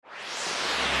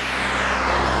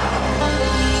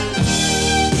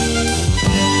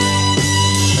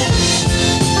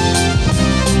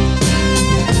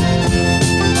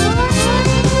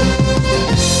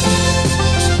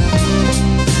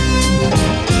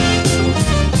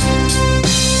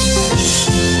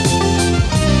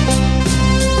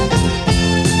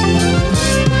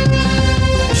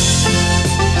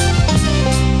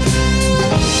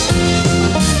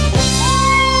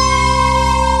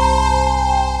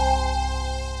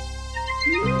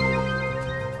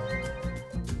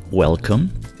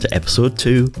Welcome to episode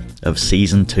 2 of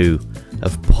season 2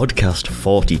 of podcast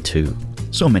 42.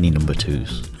 So many number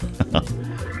 2s.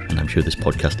 And I'm sure this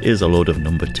podcast is a load of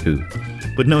number 2.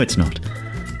 But no, it's not.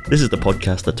 This is the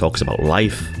podcast that talks about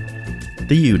life,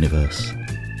 the universe,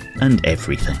 and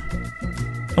everything.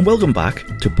 And welcome back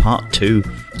to part 2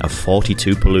 of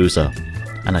 42 Palooza,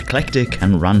 an eclectic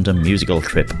and random musical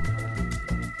trip.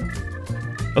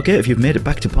 Okay, if you've made it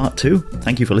back to part 2,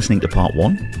 thank you for listening to part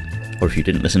 1. Or if you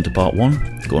didn't listen to part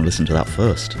 1, go and listen to that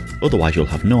first. Otherwise you'll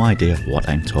have no idea what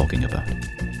I'm talking about.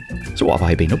 So what have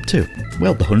I been up to?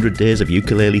 Well, the 100 Days of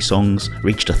Ukulele Songs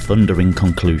reached a thundering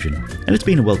conclusion, and it's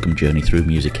been a welcome journey through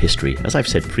music history, as I've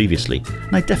said previously,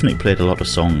 and I definitely played a lot of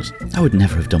songs I would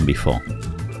never have done before.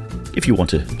 If you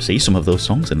want to see some of those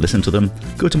songs and listen to them,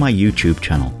 go to my YouTube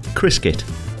channel, Chriskit,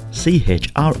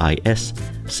 CHRISCUIT,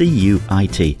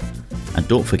 and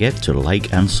don't forget to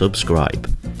like and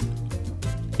subscribe.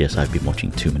 Yes, I've been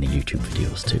watching too many YouTube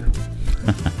videos too.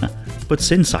 But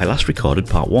since I last recorded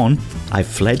part 1, I've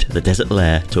fled the desert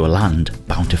lair to a land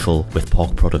bountiful with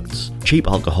pork products, cheap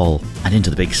alcohol, and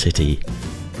into the big city.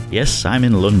 Yes, I'm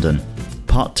in London.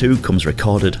 Part 2 comes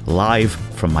recorded live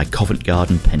from my Covent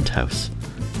Garden penthouse.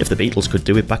 If the Beatles could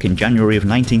do it back in January of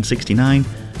 1969,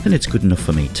 then it's good enough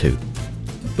for me too.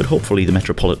 But hopefully the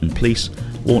Metropolitan Police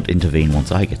won't intervene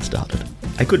once I get started.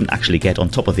 I couldn't actually get on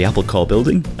top of the Apple Corps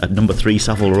building at number 3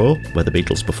 Savile Row, where the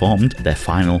Beatles performed their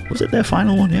final... Was it their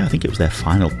final one? Yeah, I think it was their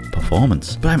final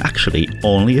performance. But I'm actually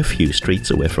only a few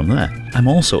streets away from there. I'm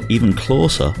also even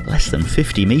closer, less than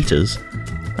 50 metres,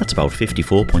 that's about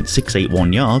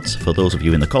 54.681 yards for those of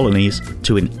you in the colonies,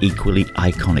 to an equally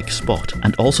iconic spot,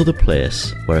 and also the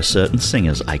place where a certain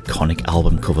singer's iconic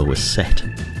album cover was set.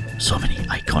 So many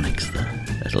iconics there,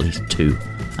 at least 2.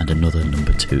 And another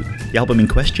number 2. The album in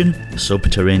question,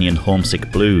 Subterranean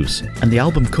Homesick Blues, and the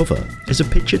album cover is a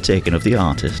picture taken of the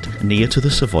artist near to the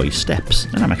Savoy Steps,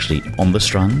 and I'm actually on the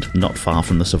Strand, not far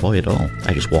from the Savoy at all.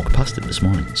 I just walked past it this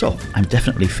morning. So, I'm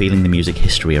definitely feeling the music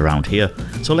history around here,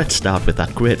 so let's start with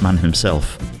that great man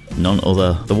himself, none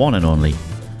other, the one and only,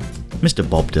 Mr.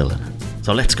 Bob Dylan.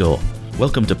 So let's go.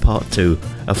 Welcome to part 2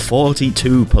 of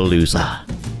 42 Palooza.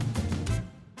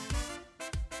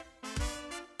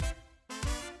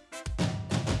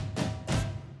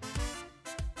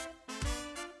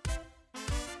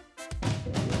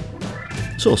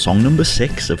 So, song number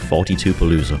 6 of 42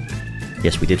 Palooza.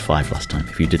 Yes, we did 5 last time,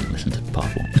 if you didn't listen to part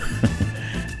 1.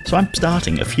 So I'm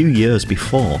starting a few years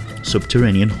before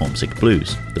Subterranean Homesick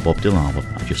Blues, the Bob Dylan album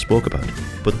I just spoke about.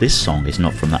 But this song is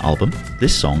not from that album.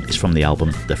 This song is from the album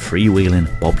The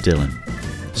Freewheelin' Bob Dylan.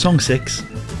 Song 6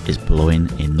 is Blowin'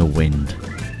 in the Wind.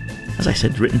 As I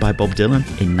said, written by Bob Dylan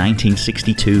in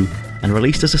 1962, and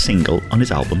released as a single on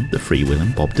his album The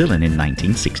Freewheelin' Bob Dylan in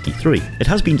 1963. It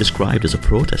has been described as a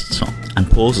protest song, and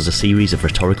poses a series of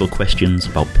rhetorical questions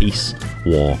about peace,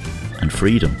 war, and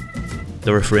freedom.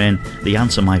 The refrain, "The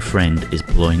answer, my friend, is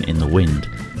blowing in the wind,"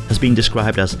 has been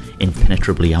described as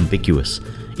impenetrably ambiguous.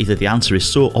 Either the answer is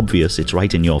so obvious it's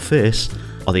right in your face,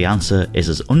 or the answer is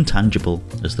as untangible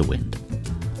as the wind.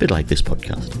 A bit like this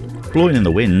podcast. Blowing in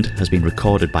the Wind has been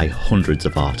recorded by hundreds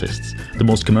of artists. The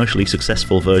most commercially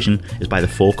successful version is by the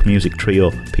folk music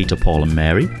trio Peter, Paul and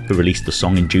Mary, who released the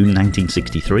song in June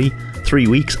 1963, 3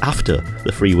 weeks after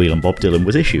The Freewheelin' Bob Dylan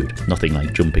was issued. Nothing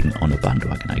like jumping on a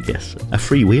bandwagon, I guess. A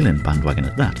freewheeling bandwagon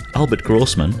at that. Albert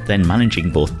Grossman, then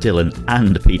managing both Dylan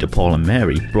and Peter, Paul and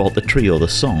Mary, brought the trio the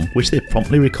song, which they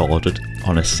promptly recorded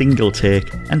on a single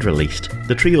take and released.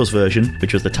 The trio's version,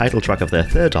 which was the title track of their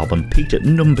third album, peaked at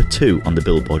number 2 on the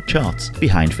Billboard charts,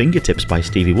 behind Fingertips by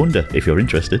Stevie Wonder, if you're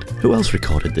interested. Who else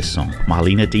recorded this song?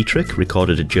 Marlene Dietrich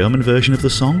recorded a German version of the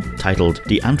song, titled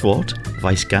Die Antwort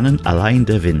weiß keinen allein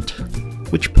der Wind,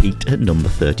 which peaked at number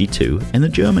 32 in the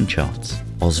German charts.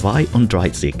 Osvai und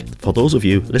Dreitzig, for those of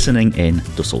you listening in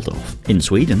Dusseldorf. In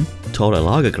Sweden, Tore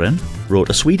Lagergren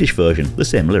wrote a Swedish version, the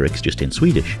same lyrics, just in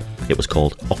Swedish. It was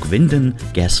called Och vinden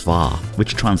ger svar,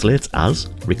 which translates as,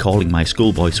 recalling my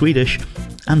schoolboy Swedish,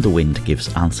 and the wind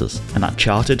gives answers. And that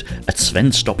charted at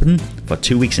Svensktoppen for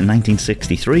 2 weeks in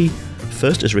 1963,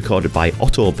 first as recorded by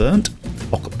Otto Berndt,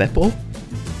 Och Beppo,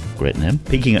 great name,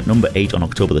 peaking at number 8 on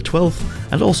October the 12th,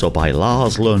 and also by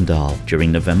Lars Lundahl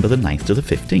during November the 9th to the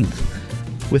 15th,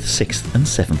 with 6th and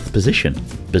 7th position.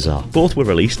 Bizarre. Both were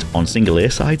released on single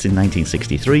A-sides in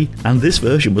 1963, and this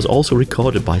version was also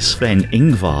recorded by Sven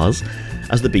Ingvars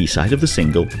as the B-side of the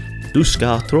single Du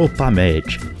ska troppa mig,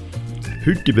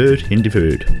 Hut die Bird in die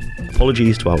Bird.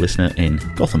 Apologies to our listener in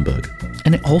Gothenburg.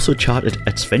 And it also charted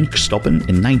at Svensktoppen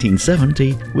in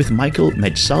 1970 with Michael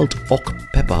med Salt och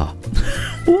Peppar.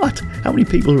 What? How many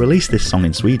people released this song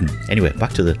in Sweden? Anyway,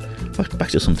 back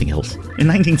to something else. In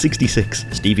 1966,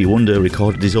 Stevie Wonder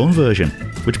recorded his own version,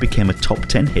 which became a top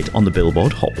 10 hit on the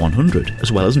Billboard Hot 100,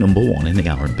 as well as number 1 in the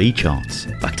R&B charts.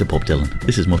 Back to Bob Dylan.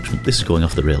 This is going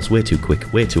off the rails way too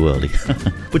quick, way too early.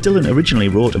 But Dylan originally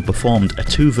wrote and performed a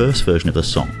 2-verse version of the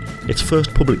song. Its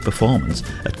first public performance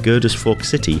at Gerdes Folk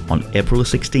City on April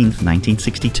 16,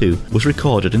 1962 was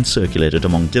recorded and circulated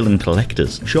among Dylan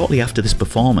collectors. Shortly after this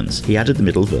performance, he added the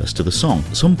middle verse to the song.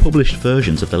 Some published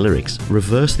versions of the lyrics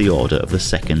reverse the order of the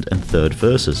second and third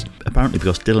verses, apparently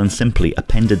because Dylan simply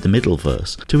appended the middle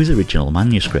verse to his original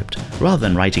manuscript, rather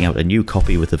than writing out a new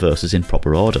copy with the verses in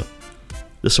proper order.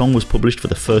 The song was published for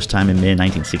the first time in May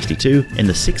 1962 in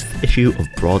the 6th issue of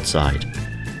Broadside,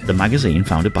 the magazine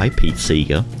founded by Pete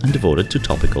Seeger and devoted to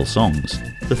topical songs.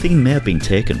 The theme may have been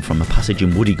taken from a passage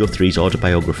in Woody Guthrie's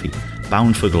autobiography,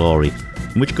 Bound for Glory,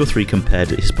 in which Guthrie compared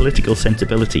his political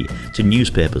sensibility to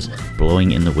newspapers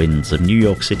blowing in the winds of New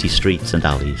York City streets and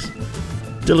alleys.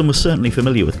 Dylan was certainly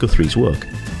familiar with Guthrie's work.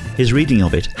 His reading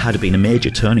of it had been a major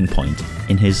turning point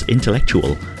in his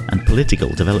intellectual and political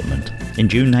development. In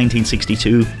June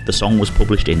 1962, the song was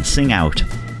published in Sing Out,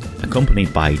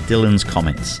 accompanied by Dylan's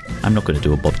comments. I'm not going to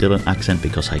do a Bob Dylan accent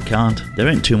because I can't. There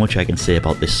ain't too much I can say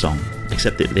about this song,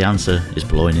 except that the answer is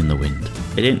blowing in the wind.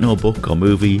 It ain't no book or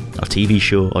movie or TV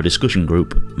show or discussion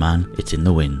group. Man, it's in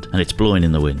the wind, and it's blowing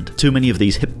in the wind. Too many of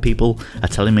these hip people are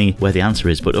telling me where the answer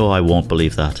is, but I won't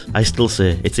believe that. I still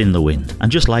say it's in the wind.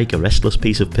 And just like a restless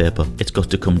piece of paper, it's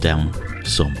got to come down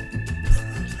some.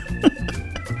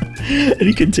 And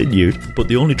he continued, but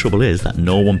the only trouble is that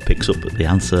no one picks up the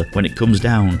answer when it comes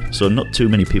down, so not too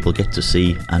many people get to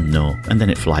see and know, and then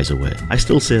it flies away. I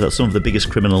still say that some of the biggest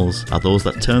criminals are those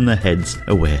that turn their heads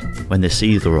away when they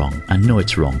see the wrong and know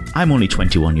it's wrong. I'm only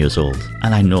 21 years old,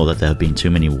 and I know that there have been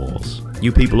too many wars.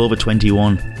 You people over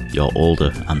 21, you're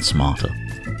older and smarter.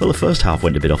 Well, the first half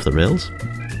went a bit off the rails.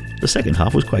 The second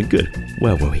half was quite good.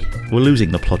 Where were we? We're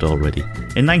losing the plot already.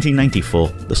 In 1994,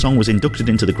 the song was inducted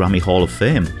into the Grammy Hall of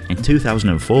Fame. In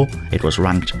 2004, it was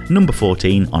ranked number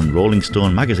 14 on Rolling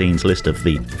Stone magazine's list of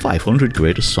the 500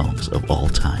 greatest songs of all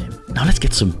time. Now let's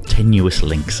get some tenuous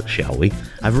links, shall we?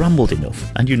 I've rambled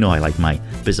enough, and you know I like my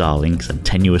bizarre links and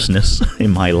tenuousness in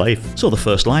my life. So the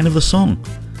first line of the song: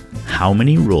 how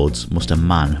many roads must a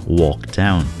man walk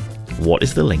down? What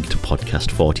is the link to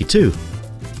podcast 42?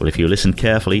 Well, if you listened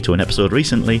carefully to an episode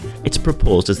recently, it's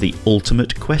proposed as the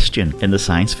ultimate question in the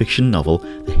science fiction novel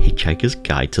The Hitchhiker's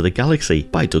Guide to the Galaxy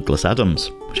by Douglas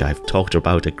Adams, which I've talked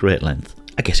about at great length.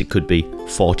 I guess it could be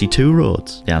 42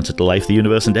 roads, the answer to life, the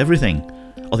universe and everything.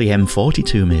 Or the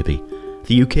M42 maybe,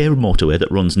 the UK motorway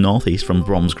that runs northeast from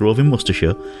Bromsgrove in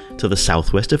Worcestershire to the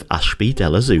southwest of Ashby de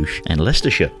la Zouch in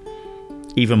Leicestershire.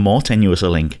 Even more tenuous a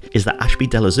link is that Ashby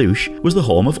de la Zouch was the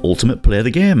home of Ultimate Play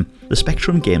the Game, the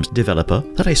Spectrum Games developer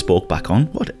that I spoke back on,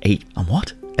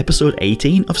 episode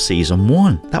 18 of Season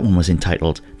 1. That one was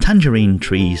entitled Tangerine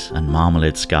Trees and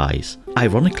Marmalade Skies.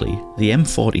 Ironically, the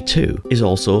M42 is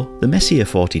also the Messier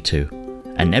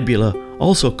 42, a nebula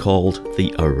also called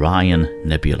the Orion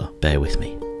Nebula. Bear with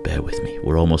me,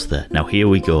 we're almost there. Now here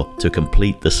we go, to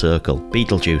complete the circle.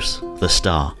 Betelgeuse, the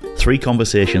star, 3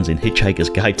 conversations in Hitchhiker's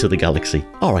Guide to the Galaxy.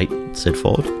 Alright, said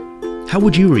Ford. How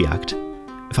would you react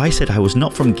if I said I was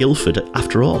not from Guildford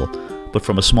after all, but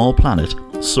from a small planet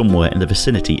somewhere in the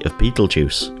vicinity of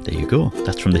Betelgeuse? There you go,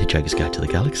 that's from the Hitchhiker's Guide to the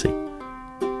Galaxy.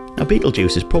 Now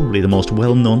Betelgeuse is probably the most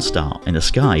well-known star in the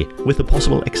sky, with the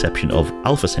possible exception of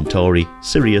Alpha Centauri,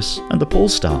 Sirius and the Pole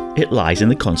Star. It lies in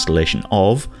the constellation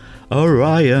of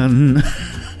Orion.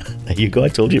 There you go, I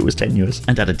told you it was tenuous.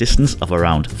 And at a distance of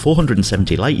around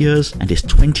 470 light years, and is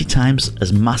 20 times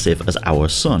as massive as our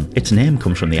Sun. Its name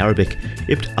comes from the Arabic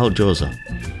Ibt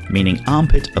al-Jawza, meaning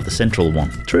armpit of the central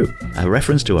one. True, a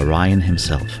reference to Orion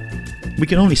himself. We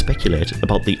can only speculate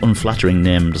about the unflattering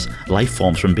names life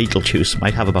forms from Betelgeuse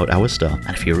might have about our star.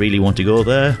 And if you really want to go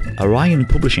there, Orion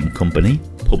Publishing Company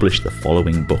published the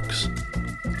following books: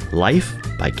 Life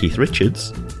by Keith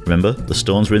Richards. Remember, the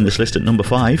Stones were in this list at number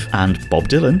 5, and Bob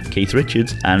Dylan, Keith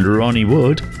Richards and Ronnie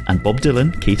Wood, and Bob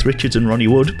Dylan, Keith Richards and Ronnie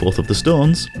Wood, both of the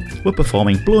Stones, were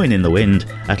performing Blowing in the Wind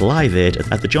at Live Aid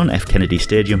at the John F. Kennedy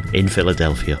Stadium in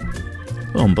Philadelphia.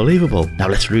 Unbelievable. Now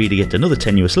let's really get another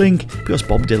tenuous link, because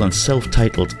Bob Dylan's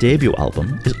self-titled debut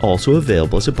album is also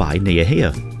available to buy near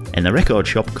here, in a record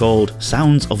shop called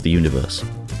Sounds of the Universe,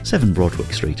 7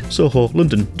 Broadwick Street, Soho,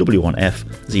 London, W1F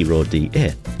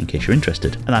 0DA, in case you're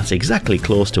interested. And that's exactly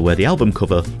close to where the album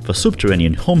cover for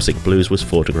Subterranean Homesick Blues was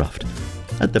photographed.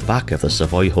 at the back of the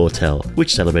Savoy Hotel,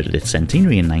 which celebrated its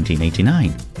centenary in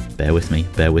 1989. Bear with me.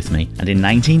 And in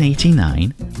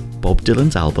 1989, Bob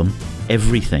Dylan's album,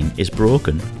 Everything Is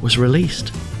Broken, was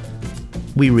released.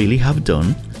 We really have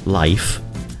done life,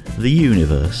 the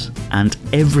universe, and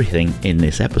everything in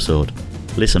this episode.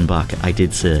 Listen back, I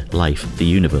did say life, the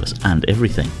universe, and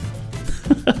everything.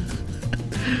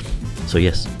 So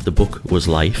yes, the book was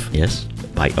Life, yes,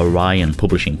 by Orion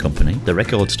Publishing Company. The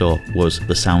record store was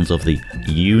The Sounds of the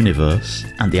Universe,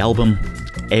 and the album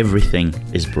Everything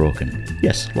Is Broken.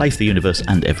 Yes, Life, the Universe,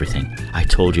 and Everything. I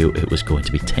told you it was going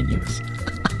to be tenuous.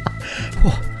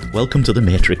 Welcome to the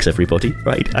Matrix, everybody.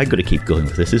 Right, I gotta keep going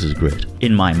with this is great.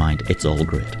 In my mind, it's all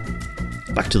great.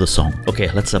 Back to the song. Okay,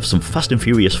 let's have some Fast and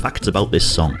Furious facts about this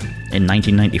song. In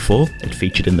 1994, it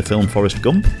featured in the film Forrest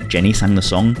Gump. Jenny sang the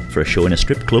song for a show in a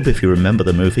strip club, if you remember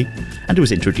the movie, and it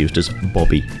was introduced as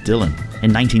Bobby Dylan.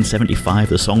 In 1975,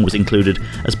 the song was included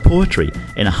as poetry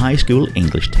in a high school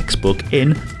English textbook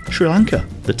in Sri Lanka.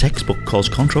 The textbook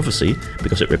caused controversy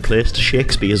because it replaced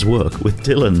Shakespeare's work with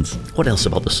Dylan's. What else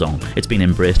about the song? It's been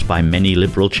embraced by many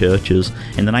liberal churches.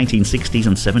 In the 1960s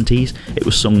and 70s, it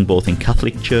was sung both in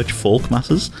Catholic church folk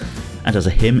masses and as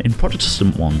a hymn in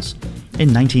Protestant ones.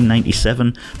 In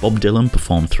 1997, Bob Dylan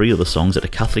performed 3 other songs at a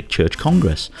Catholic Church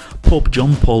Congress. Pope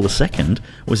John Paul II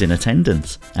was in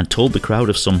attendance and told the crowd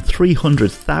of some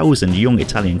 300,000 young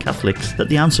Italian Catholics that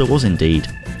the answer was indeed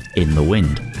In the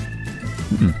Wind.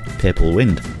 Papal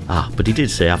wind. But he did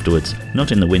say afterwards,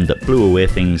 not in the wind that blew away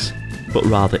things, but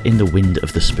rather in the wind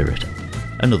of the Spirit.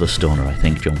 Another stoner, I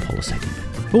think, John Paul II.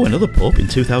 Another Pope in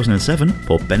 2007,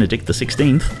 Pope Benedict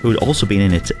XVI, who had also been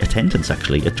in attendance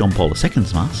actually at John Paul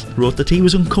II's Mass, wrote that he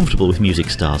was uncomfortable with music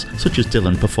stars such as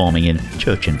Dylan performing in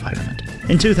church environment.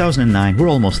 In 2009, we're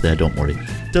almost there, don't worry,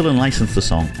 Dylan licensed the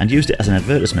song and used it as an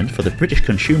advertisement for the British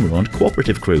consumer-owned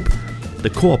cooperative group. The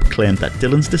Co-op claimed that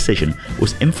Dylan's decision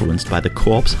was influenced by the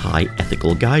Co-op's high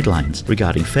ethical guidelines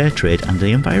regarding fair trade and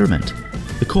the environment.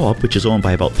 The Co-op, which is owned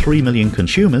by about 3 million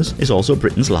consumers, is also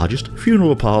Britain's largest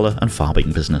funeral parlour and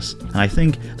farming business. And I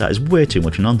think that is way too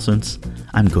much nonsense.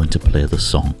 I'm going to play the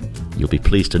song. You'll be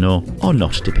pleased to know, or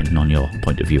not, depending on your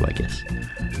point of view, I guess.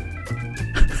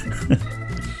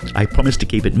 I promise to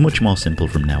keep it much more simple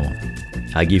from now on.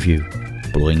 I give you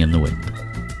Blowing in the Wind.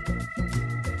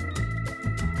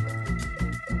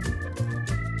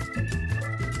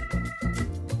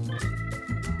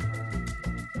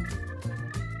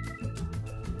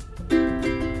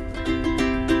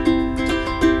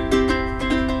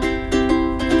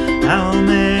 How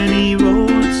many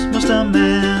roads must a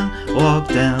man walk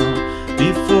down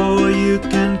before you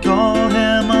can call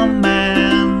him a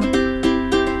man?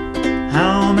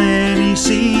 How many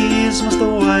seas must the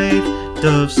white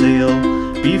dove sail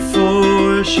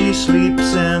before she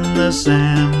sleeps in the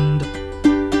sand?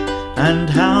 And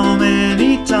how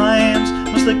many times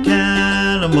must the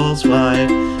cannonballs fly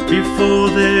before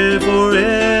they're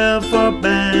forever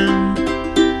banned?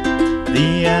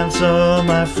 The answer,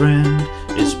 my friend,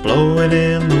 is blowing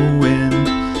in the wind.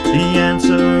 The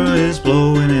answer is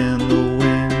blowing in the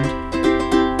wind.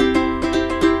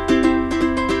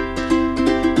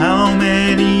 How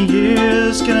many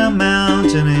years can a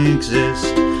mountain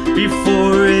exist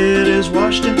before it is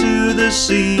washed into the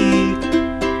sea?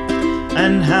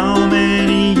 And how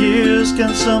many years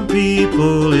can some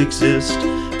people exist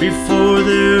before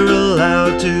they're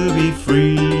allowed to be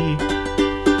free?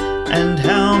 And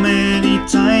how many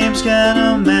times can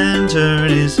a man turn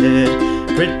his head,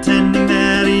 pretending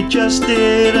that he just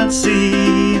didn't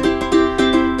see?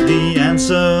 The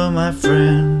answer, my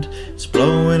friend, is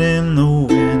blowing in the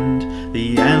wind.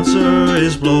 The answer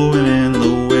is blowing in the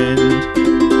wind.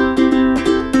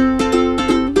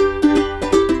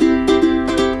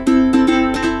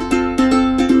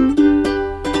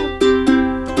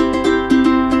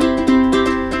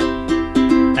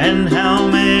 And how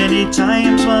many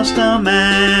times must a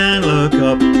man look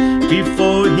up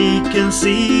before he can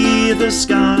see the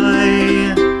sky?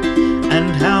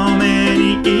 And how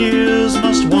many ears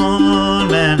must one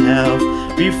man have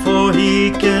before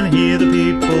he can hear the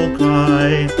people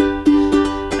cry?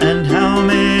 And how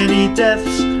many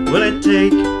deaths will it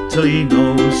take till he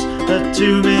knows that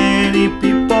too many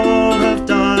people have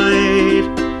died?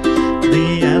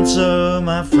 The answer,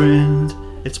 my friend,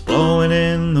 it's blowing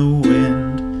in the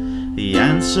wind. The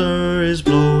answer is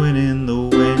blowing in the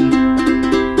wind.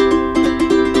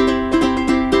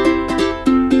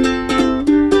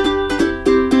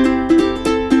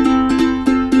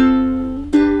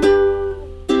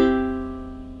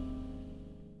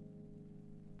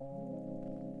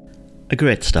 A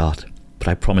great start, but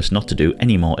I promise not to do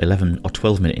any more 11 or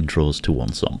 12 minute intros to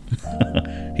one song.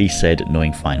 He said,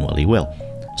 knowing fine well he will.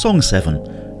 Song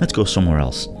 7. Let's go somewhere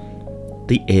else.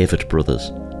 The Avett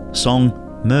Brothers.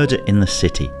 Song Murder in the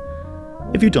City.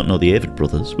 If you don't know the Avett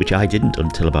Brothers, which I didn't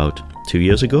until about 2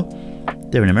 years ago,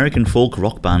 they're an American folk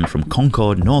rock band from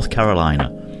Concord, North Carolina.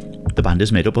 The band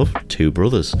is made up of 2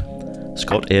 brothers.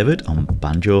 Scott Avett on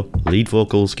banjo, lead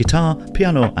vocals, guitar,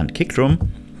 piano and kick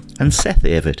drum, and Seth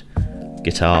Avett,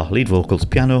 guitar, lead vocals,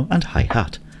 piano and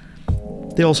hi-hat.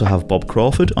 They also have Bob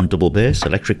Crawford on double bass,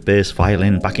 electric bass,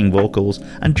 violin, backing vocals,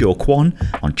 and Joe Kwan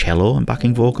on cello and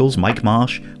backing vocals, Mike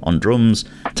Marsh on drums,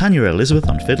 Tanya Elizabeth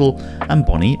on fiddle, and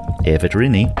Bonnie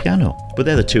Avett-Rini piano. But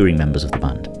they're the touring members of the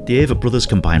band. The Avett Brothers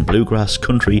combine bluegrass,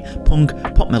 country, punk,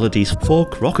 pop melodies,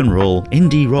 folk, rock and roll,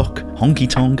 indie rock,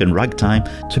 honky-tonk and ragtime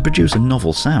to produce a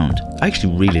novel sound. I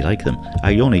actually really like them.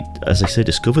 I only, as I say,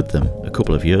 discovered them a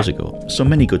couple of years ago. So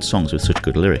many good songs with such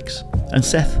good lyrics. And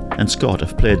Seth and Scott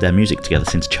have played their music together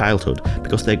since childhood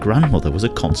because their grandmother was a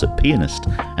concert pianist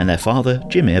and their father,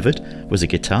 Jim Avett, was a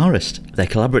guitarist. Their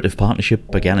collaborative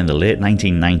partnership began in the late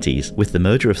 1990s with the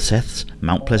merger of Seth's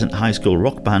Mount Pleasant High School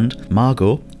rock band,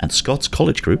 Margot, and Scott's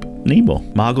college group, Nemo.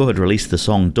 Margot had released the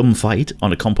song Dumb Fight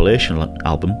on a compilation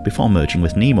album before merging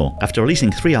with Nemo. After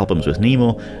releasing 3 albums with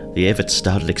Nemo, the Avetts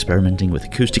started experimenting with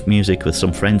acoustic music with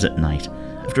some friends at night.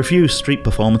 After a few street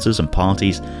performances and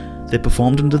parties, they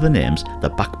performed under the names The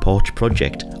Back Porch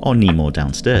Project or Nemo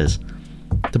Downstairs.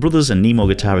 The brothers and Nemo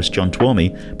guitarist John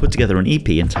Twomey put together an EP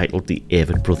entitled The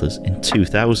Avett Brothers in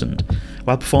 2000,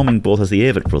 while performing both as the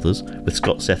Avett Brothers with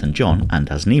Scott, Seth and John, and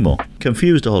as Nemo.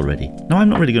 Confused already? Now I'm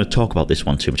not really going to talk about this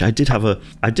one too much. I did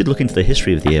look into the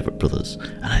history of the Avett Brothers,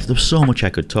 and there was so much I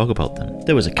could talk about them.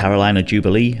 There was a Carolina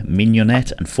Jubilee,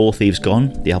 Mignonette and Four Thieves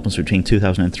Gone, the albums between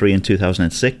 2003 and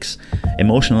 2006,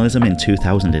 Emotionalism in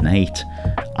 2008,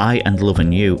 I and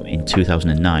Lovin' You in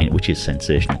 2009, which is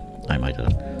sensational, I might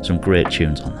add. Some great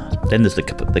tunes on that. Then there's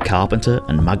the Carpenter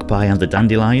and Magpie and the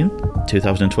Dandelion,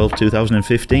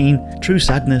 2012-2015, True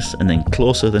Sadness, and then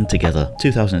Closer Than Together,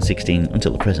 2016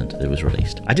 until the present that it was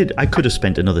released. I could have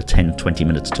spent another 10-20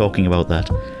 minutes talking about that,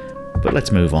 but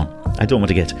let's move on. I don't want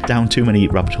to get down too many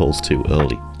rabbit holes too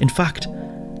early. In fact,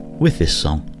 with this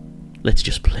song, let's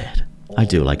just play it. I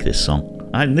do like this song.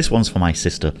 And this one's for my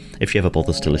sister, if she ever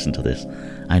bothers to listen to this.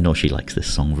 I know she likes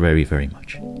this song very, very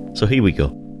much. So here we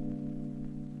go.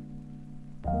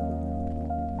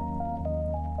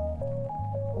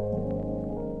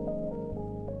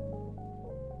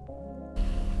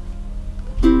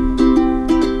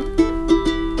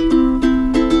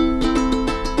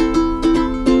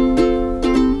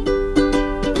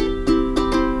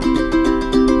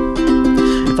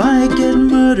 If I get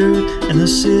murdered in the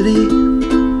city,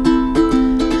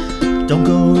 don't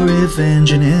go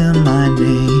revenging in my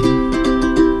name.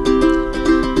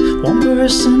 One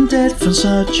person dead from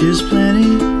such is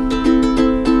plenty.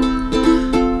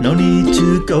 No need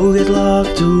to go get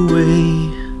locked away.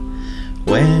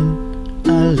 When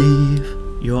I leave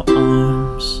your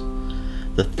arms,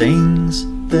 the things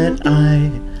that I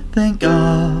think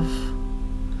of,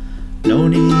 no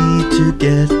need to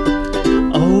get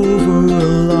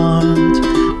over-alarmed.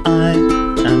 I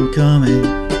am coming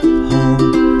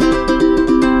home.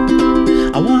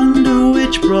 I wonder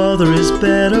which brother is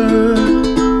better,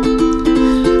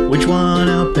 which one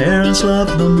our parents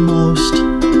love the most.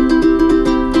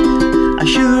 I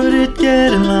should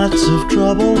get in lots of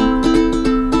trouble.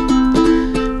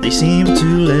 They seem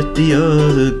to let the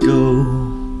other go.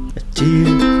 A tear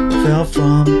fell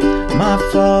from my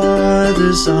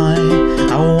father's eye.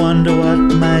 I wonder what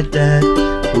my dad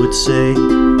would say.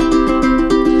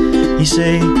 He'd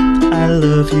say, I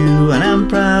love you and I'm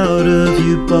proud of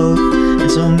you both in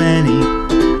so many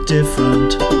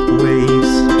different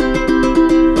ways.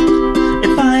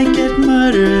 If I get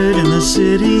murdered in the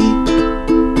city,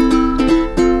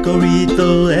 go read the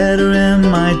letter in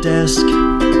my desk.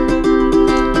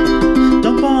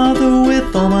 Don't bother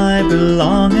with all my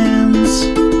belongings.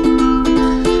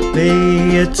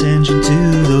 Pay attention to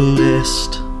the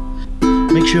list.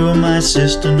 Make sure my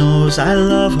sister knows I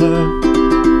love her.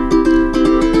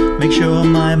 Make sure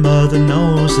my mother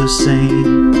knows the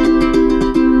same.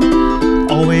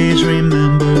 Always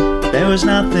remember there was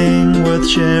nothing worth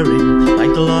sharing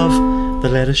like the love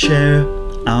that let us share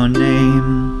our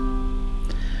name.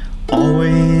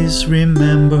 Always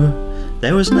remember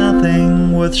there was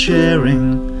nothing worth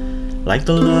sharing like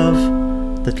the love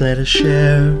that let us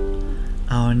share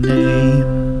our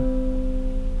name.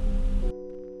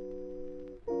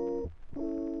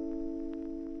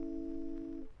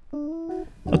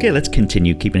 Okay, let's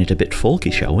continue keeping it a bit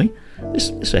folky, shall we?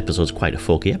 This episode's quite a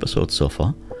folky episode so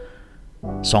far.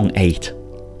 Song 8,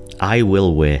 I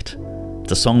Will Wait.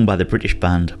 It's a song by the British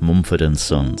band Mumford &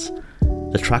 Sons.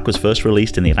 The track was first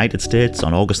released in the United States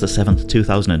on August the 7th,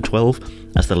 2012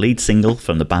 as the lead single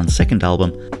from the band's second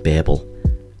album, Babel.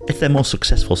 It's their most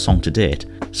successful song to date,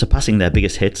 surpassing their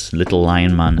biggest hits, Little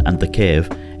Lion Man and The Cave.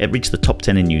 It reached the top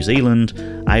 10 in New Zealand,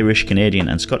 Irish, Canadian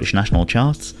and Scottish national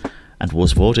charts, and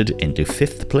was voted into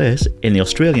 5th place in the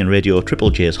Australian radio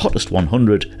Triple J's Hottest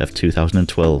 100 of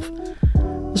 2012.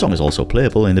 The song is also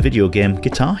playable in the video game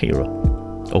Guitar Hero.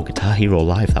 Oh, Guitar Hero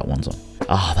Live that one's on.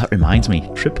 That reminds me,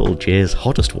 Triple J's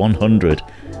Hottest 100.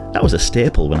 That was a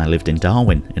staple when I lived in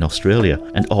Darwin, in Australia,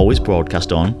 and always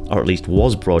broadcast on, or at least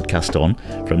was broadcast on,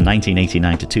 from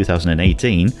 1989 to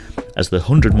 2018, as the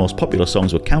 100 most popular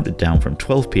songs were counted down from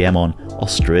 12 PM on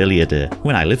Australia Day.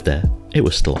 When I lived there, it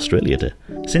was still Australia Day.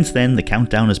 Since then, the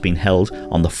countdown has been held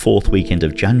on the 4th weekend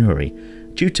of January,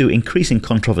 due to increasing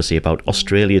controversy about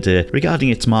Australia Day regarding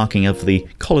its marking of the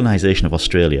colonisation of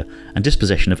Australia and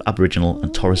dispossession of Aboriginal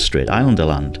and Torres Strait Islander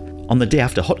land. On the day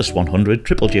after Hottest 100,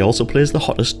 Triple J also plays the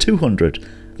Hottest 200,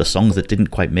 the songs that didn't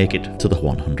quite make it to the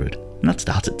 100. And that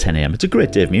starts at 10 AM. It's a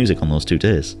great day of music on those 2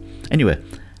 days. Anyway,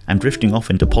 I'm drifting off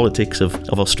into politics of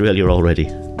Australia already.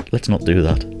 Let's not do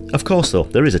that. Of course though,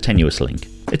 there is a tenuous link.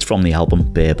 It's from the album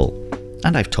Babel.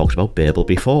 And I've talked about Babel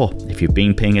before, if you've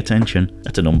been paying attention.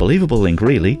 That's an unbelievable link,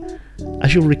 really.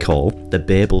 As you'll recall, the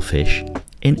Babel fish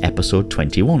in episode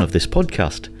 21 of this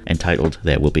podcast, entitled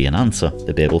There Will Be an Answer,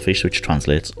 the Babel fish which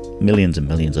translates millions and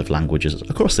millions of languages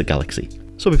across the galaxy.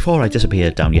 So before I disappear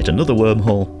down yet another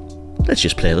wormhole, let's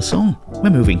just play the song.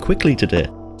 We're moving quickly today.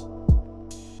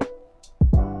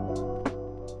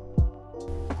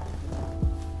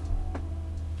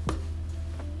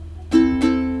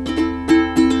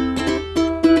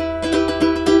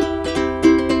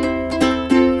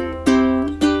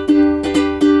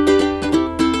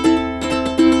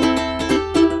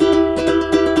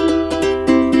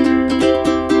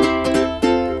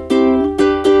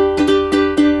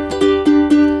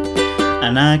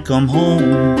 Come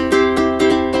home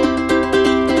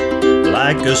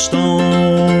like a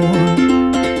stone,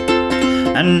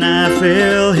 and I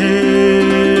fell heavy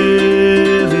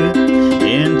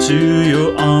into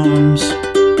your arms.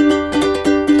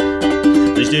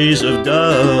 These days of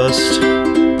dust,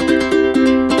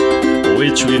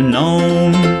 which we've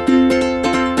known,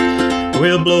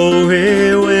 will blow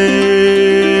away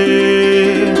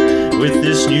with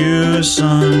this new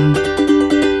sun.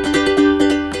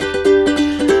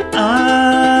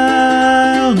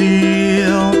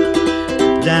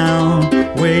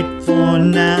 Wait for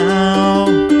now.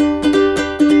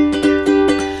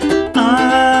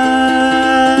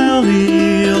 I'll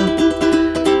kneel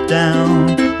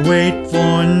down. Wait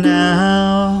for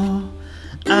now.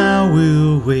 I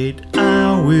will wait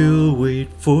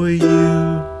for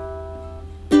you.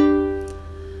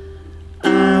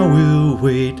 I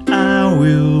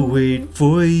will wait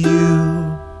for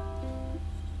you.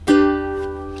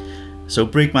 So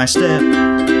break my step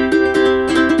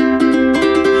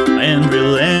and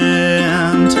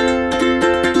relent,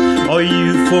 or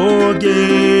you forgave.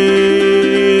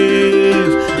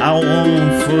 I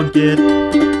won't forget.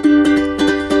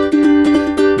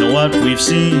 Know what we've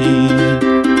seen,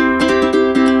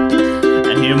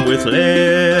 and him with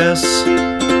less.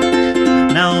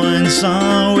 Now in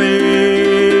some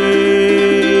way,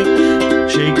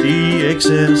 shake the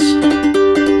excess.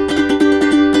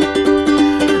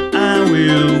 I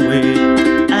will wait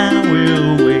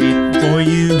for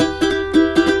you.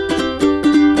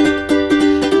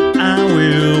 I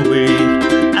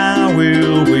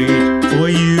will wait for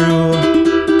you.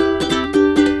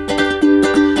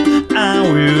 I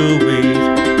will wait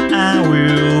for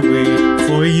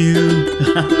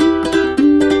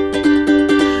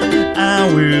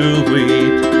you.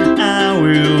 I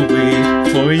will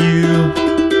wait for you.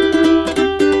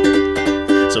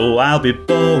 So I'll be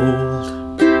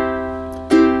bold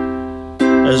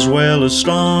as well as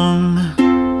strong,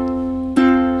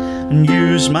 and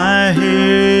use my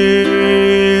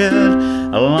head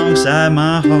alongside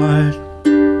my heart.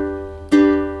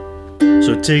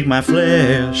 So take my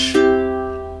flesh,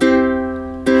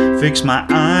 fix my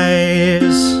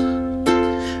eyes,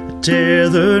 a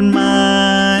tethered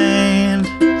mind,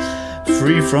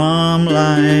 free from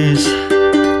lies.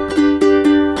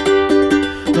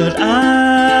 But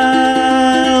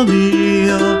I'll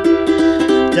kneel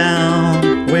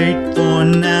down, wait for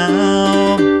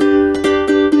now.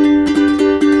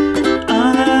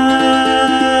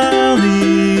 I'll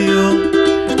kneel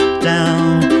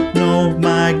down, know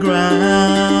my ground.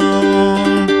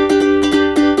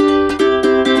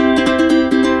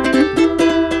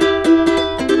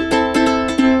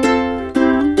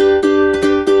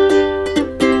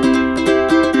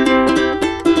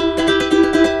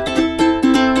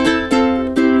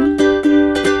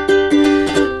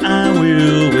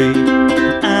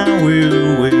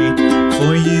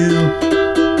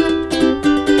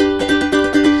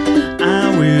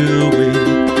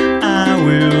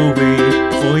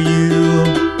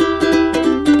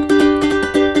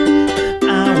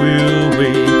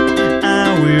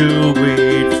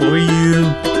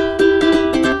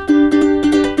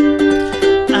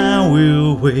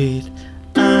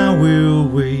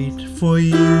 for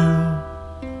you. A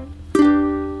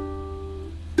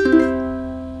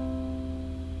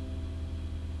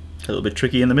little bit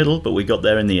tricky in the middle, but we got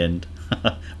there in the end.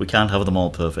 We can't have them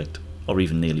all perfect, or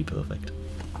even nearly perfect.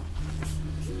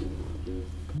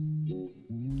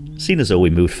 Seeing as though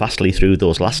we moved fastly through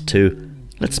those last two,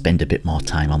 let's spend a bit more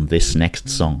time on this next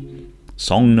song.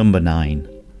 Song number 9,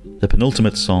 the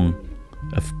penultimate song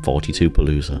of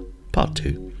 42palooza, part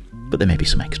 2. But there may be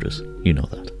some extras, you know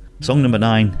that. Song number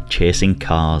 9, Chasing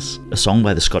Cars, a song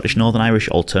by the Scottish Northern Irish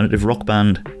alternative rock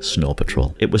band Snow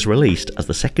Patrol. It was released as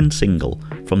the second single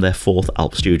from their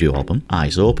 4th studio album,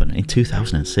 Eyes Open, in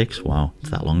 2006. Wow,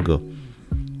 it's that long ago.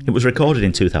 It was recorded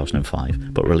in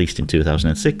 2005, but released in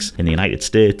 2006 in the United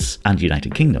States and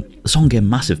United Kingdom. The song gained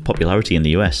massive popularity in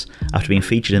the US after being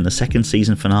featured in the second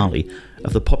season finale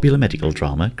of the popular medical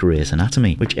drama Grey's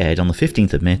Anatomy, which aired on the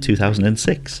 15th of May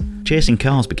 2006. Chasing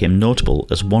Cars became notable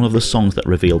as one of the songs that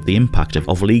revealed the impact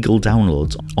of legal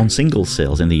downloads on singles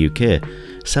sales in the UK,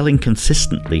 selling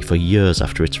consistently for years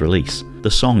after its release. The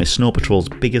song is Snow Patrol's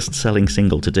biggest selling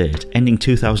single to date, ending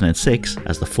 2006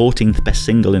 as the 14th best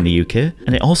single in the UK,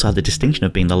 and it also had the distinction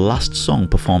of being the last song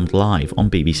performed live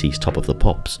on BBC's Top of the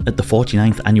Pops. At the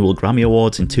 49th Annual Grammy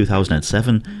Awards in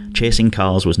 2007, Chasing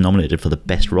Cars was nominated for the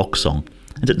Best Rock Song,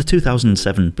 and at the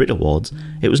 2007 Brit Awards,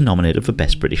 it was nominated for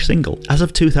Best British Single. As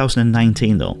of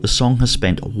 2019 though, the song has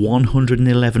spent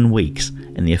 111 weeks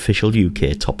in the official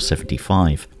UK Top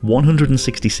 75,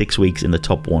 166 weeks in the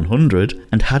Top 100,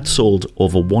 and had sold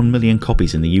over 1 million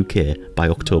copies in the UK by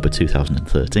October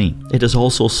 2013. It has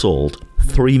also sold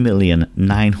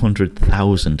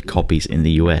 3,900,000 copies in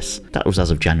the US. That was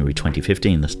as of January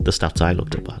 2015, the stats I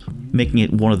looked up at, making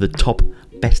it one of the top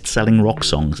best-selling rock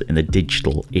songs in the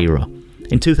digital era.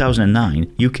 In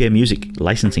 2009, UK music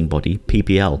licensing body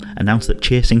PPL announced that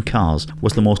Chasing Cars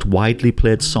was the most widely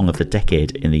played song of the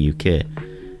decade in the UK.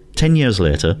 10 years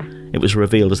later, it was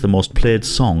revealed as the most played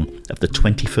song of the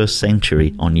 21st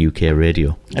century on UK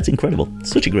radio. That's incredible.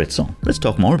 Such a great song. Let's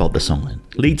talk more about the song then.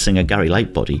 Lead singer Gary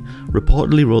Lightbody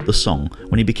reportedly wrote the song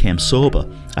when he became sober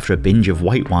after a binge of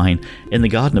white wine in the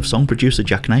garden of song producer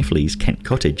Jack Knifeley's Kent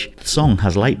Cottage. The song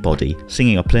has Lightbody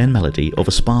singing a plain melody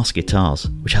over sparse guitars,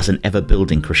 which has an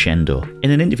ever-building crescendo.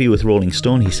 In an interview with Rolling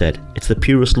Stone, he said, "It's the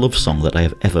purest love song that I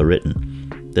have ever written.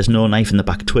 There's no knife in the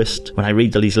back twist. When I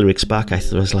read these lyrics back, I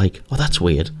was like, oh, that's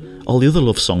weird. All the other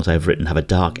love songs I've written have a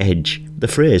dark edge." The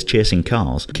phrase Chasing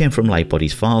Cars came from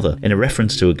Lightbody's father, in a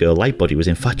reference to a girl Lightbody was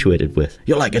infatuated with.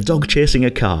 "You're like a dog chasing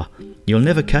a car. You'll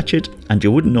never catch it, and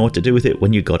you wouldn't know what to do with it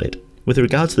when you got it." With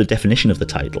regards to the definition of the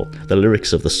title, the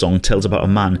lyrics of the song tells about a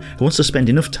man who wants to spend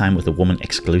enough time with a woman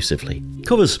exclusively.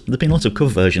 Covers. There's been lots of cover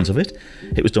versions of it.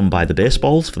 It was done by the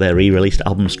Baseballs for their re-released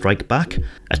album Strike Back.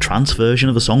 A trance version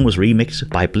of the song was remixed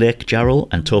by Blake Jarrell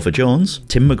and Topher Jones.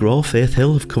 Tim McGraw, Faith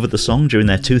Hill have covered the song during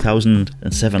their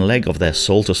 2007 leg of their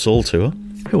Soul to Soul tour.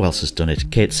 Who else has done it?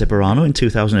 Kate Ceberano in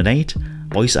 2008.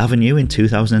 Voice Avenue in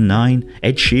 2009.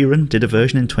 Ed Sheeran did a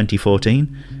version in 2014.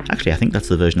 Actually, I think that's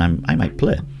the version I might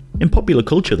play. In popular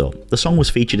culture though, the song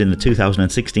was featured in the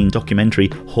 2016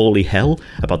 documentary Holy Hell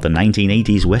about the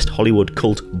 1980s West Hollywood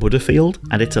cult Butterfield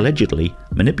and its allegedly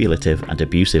manipulative and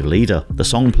abusive leader. The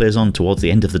song plays on towards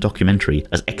the end of the documentary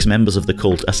as ex-members of the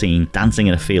cult are seen dancing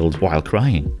in a field while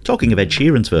crying. Talking of Ed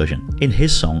Sheeran's version, in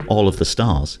his song All of the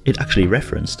Stars, it actually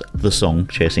referenced the song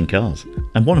Chasing Cars.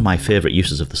 And one of my favourite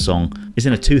uses of the song is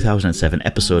in a 2007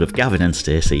 episode of Gavin and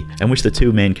Stacey, in which the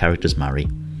two main characters marry.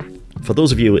 For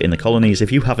those of you in the colonies,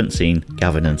 if you haven't seen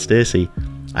Gavin and Stacey,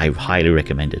 I highly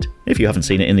recommend it. If you haven't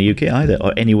seen it in the UK either,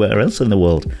 or anywhere else in the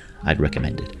world, I'd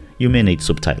recommend it. You may need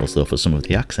subtitles though for some of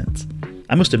the accents.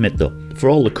 I must admit though,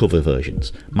 for all the cover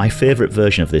versions, my favourite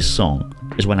version of this song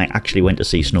is when I actually went to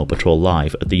see Snow Patrol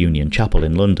live at the Union Chapel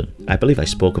in London. I believe I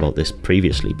spoke about this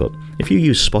previously, but if you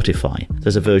use Spotify,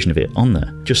 there's a version of it on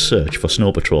there. Just search for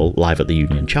Snow Patrol live at the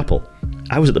Union Chapel.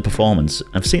 I was at the performance.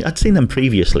 I'd seen them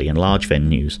previously in large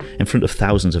venues in front of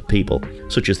thousands of people,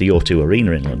 such as the O2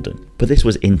 Arena in London. But this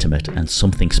was intimate and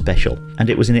something special, and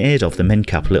it was in aid of the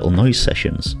Mencap Little Noise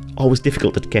sessions. Always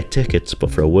difficult to get tickets, but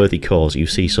for a worthy cause you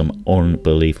see some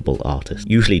unbelievable artists,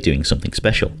 usually doing something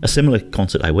special. A similar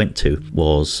concert I went to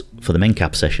was, for the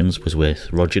Mencap sessions, was with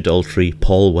Roger Daltrey,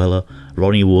 Paul Weller,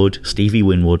 Ronnie Wood, Stevie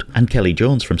Winwood and Kelly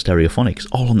Jones from Stereophonics,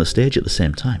 all on the stage at the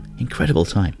same time. Incredible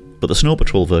time. but the Snow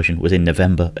Patrol version was in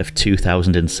November of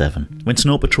 2007. When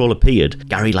Snow Patrol appeared,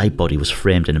 Gary Lightbody was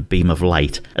framed in a beam of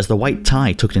light, as the white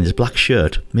tie tucked in his black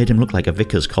shirt made him look like a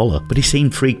vicar's collar, but he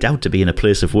seemed freaked out to be in a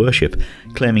place of worship,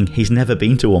 claiming he's never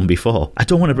been to one before. "I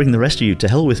don't want to bring the rest of you to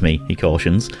hell with me," he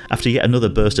cautions, after yet another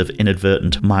burst of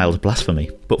inadvertent mild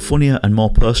blasphemy. But funnier and more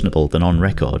personable than on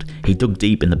record, he dug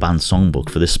deep in the band's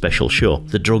songbook for this special show.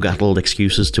 The drug-addled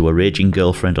excuses to a raging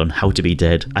girlfriend on how to be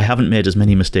dead. "I haven't made as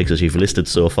many mistakes as you've listed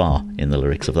so far," in the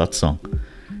lyrics of that song.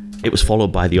 It was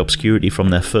followed by the obscurity from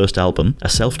their first album, a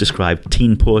self-described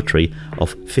teen poetry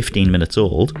of 15 minutes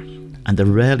old, and the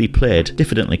rarely played,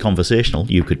 diffidently conversational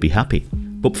You Could Be Happy.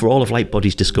 But for all of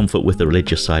Lightbody's discomfort with the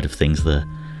religious side of things there,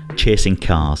 Chasing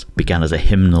Cars began as a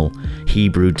hymnal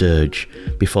Hebrew dirge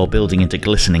before building into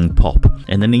glistening pop.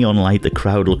 In the neon light, the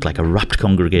crowd looked like a rapt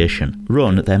congregation.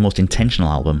 Run, their most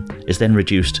intentional album, is then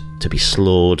reduced to be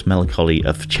slowed melancholy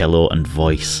of cello and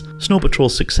voice. Snow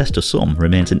Patrol's success to some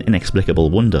remains an inexplicable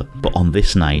wonder, but on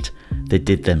this night, they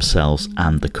did themselves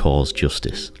and the cause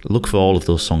justice. Look for all of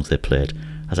those songs they played.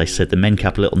 As I said, the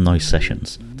Mencap Little Noise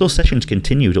sessions. Those sessions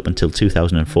continued up until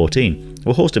 2014,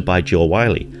 were hosted by Joe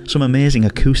Wiley. Some amazing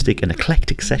acoustic and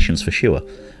eclectic sessions for sure,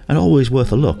 and always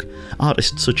worth a look.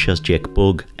 Artists such as Jake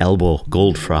Bugg, Elbow,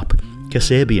 Goldfrapp,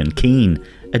 Kasabian, Keane,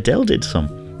 Adele did some,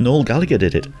 Noel Gallagher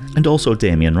did it, and also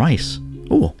Damien Rice.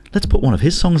 Oh, let's put one of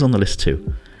his songs on the list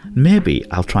too. Maybe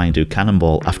I'll try and do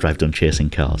Cannonball after I've done Chasing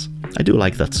Cars. I do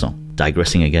like that song.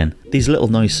 Digressing again, these Little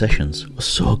Noise sessions were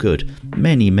so good.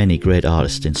 Many great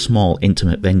artists in small,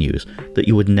 intimate venues that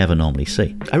you would never normally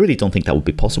see. I really don't think that would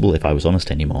be possible, if I was honest,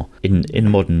 anymore in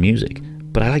modern music.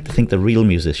 But I like to think the real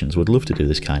musicians would love to do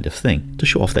this kind of thing, to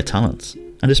show off their talents.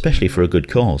 And especially for a good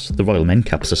cause, the Royal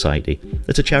Mencap Society.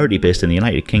 It's a charity based in the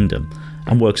United Kingdom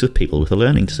and works with people with a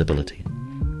learning disability.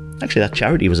 Actually, that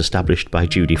charity was established by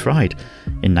Judy Fried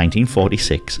in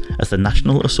 1946 as the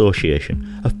National Association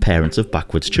of Parents of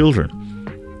Backwards Children.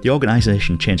 The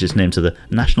organisation changed its name to the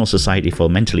National Society for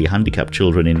Mentally Handicapped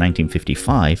Children in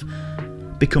 1955,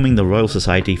 becoming the Royal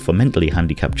Society for Mentally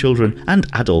Handicapped Children and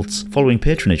Adults following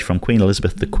patronage from Queen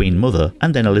Elizabeth the Queen Mother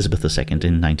and then Elizabeth II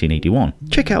in 1981.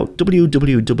 Check out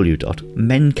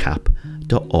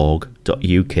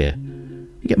www.mencap.org.uk.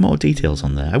 You get more details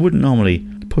on there. I wouldn't normally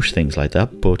push things like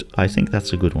that, but I think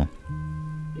that's a good one.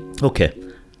 Okay,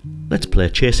 let's play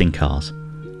Chasing Cars.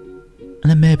 And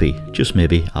then maybe, just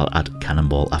maybe, I'll add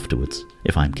Cannonball afterwards,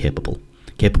 if I'm capable.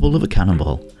 Capable of a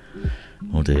cannonball.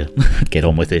 Oh dear, get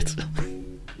on with it.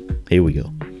 Here we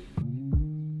go.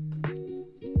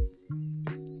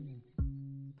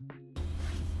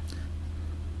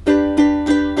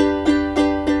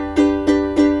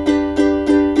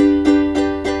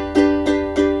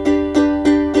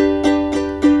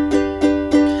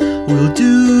 We'll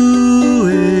do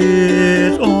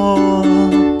it all,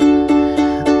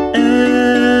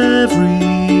 everything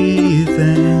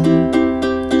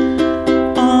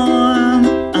on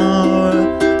our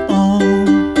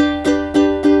own.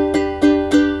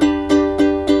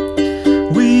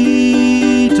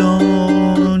 We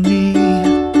don't need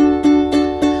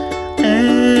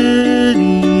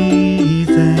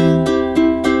anything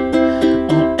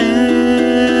or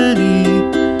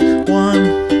anyone.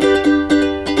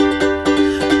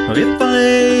 If I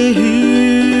lay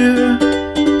here,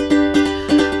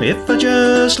 if I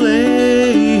just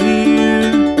lay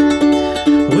here,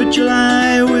 would you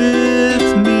lie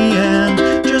with me and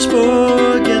just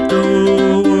forget the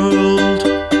world?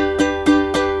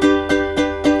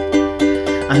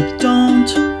 I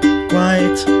don't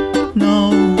quite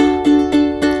know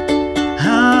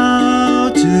how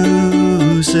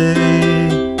to say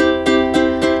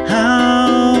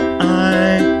how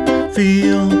I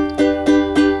feel.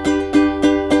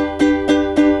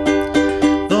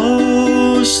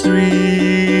 Those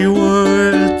three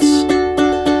words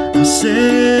are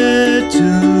said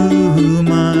too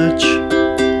much.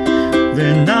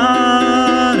 They're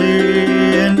not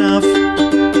enough.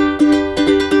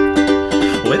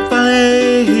 If I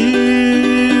lay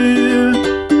here,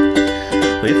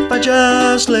 if I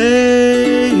just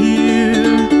lay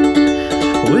here,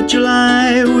 would you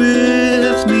lie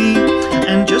with me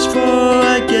and just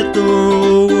forget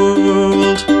the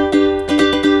world?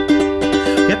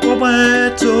 Get what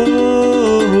we're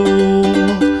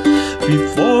told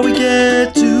before we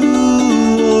get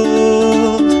too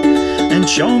old. And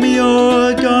show me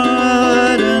your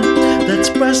garden that's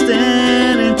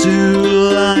bursting into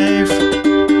life.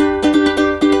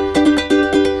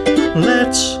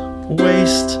 Let's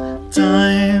waste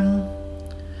time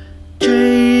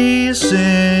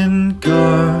chasing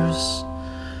cars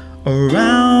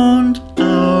around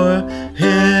our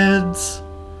heads.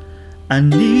 I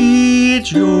need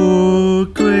your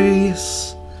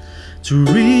grace to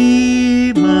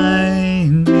remind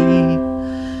me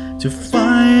to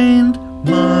find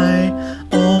my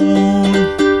own.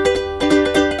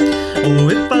 Oh,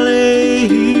 if I lay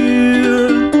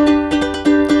here,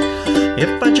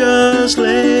 if I just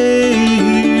lay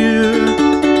here,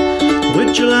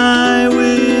 would you lie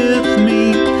with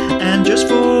me and just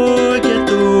forget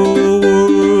the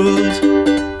world?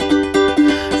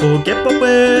 Forget what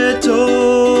we're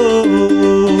told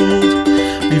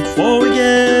before we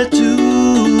get too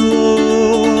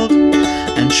old,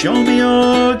 and show me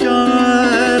your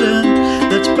garden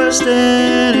that's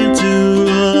bursting into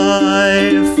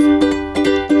life.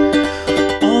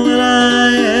 All that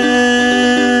I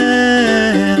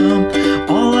am,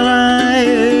 all that I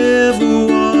ever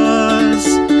was,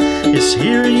 is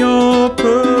here in your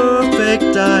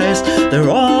perfect eyes. They're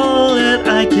all that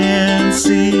I can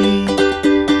see.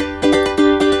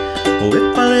 Oh,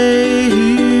 if I lay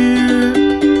here,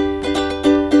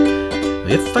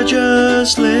 if I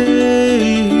just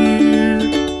lay here,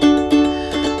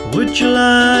 would you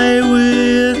lie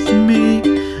with me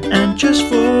and just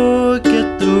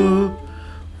forget the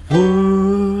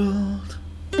world?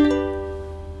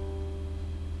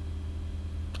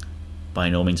 By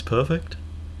no means perfect,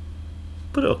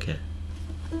 but okay.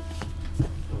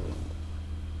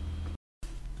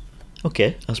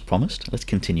 Okay, as promised, let's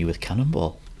continue with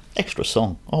Cannonball. Extra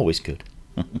song, always good.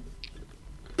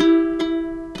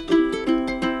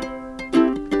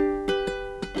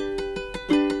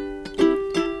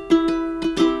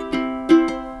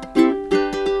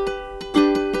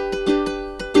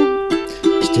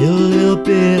 Still a little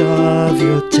bit of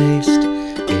your taste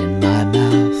in my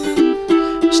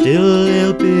mouth, still a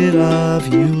little bit of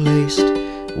you laced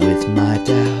with my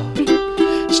doubt,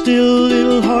 still a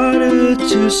little harder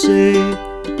to say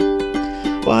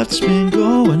what's been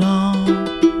going on.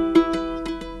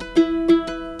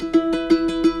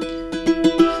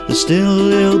 There's still a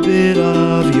little bit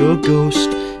of your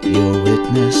ghost, your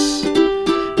witness,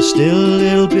 there's still a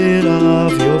little bit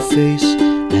of your face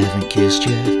I haven't kissed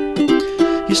yet.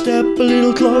 You step a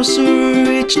little closer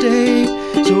each day,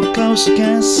 so close I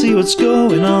can't see what's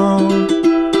going on.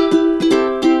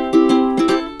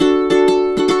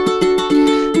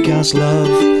 Cause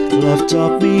love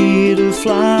taught me to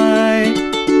fly,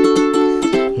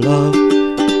 love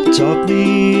taught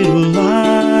me to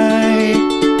lie,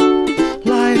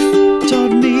 life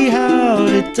taught me how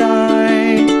to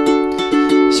die.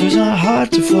 So it's not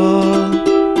hard to fall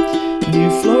when you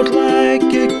float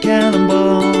like a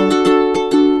cannonball.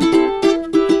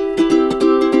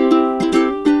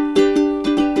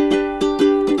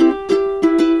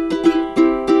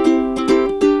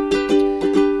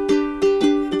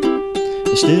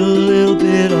 Still a little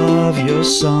bit of your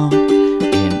song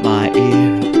in my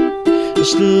ear, there's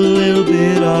still a little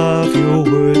bit of your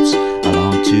words I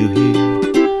long to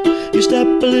hear. You step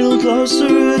a little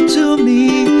closer to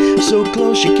me, so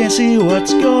close you can't see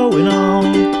what's going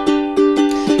on.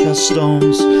 Cause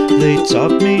stones, they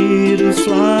taught me to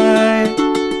fly,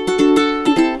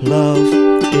 love,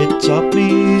 it taught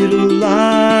me to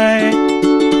lie,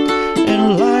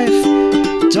 and life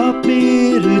taught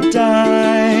me to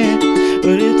die.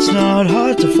 But it's not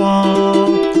hard to fall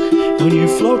when you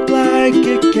float like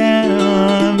a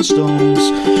cannon. Stones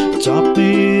taught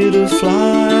me to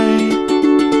fly,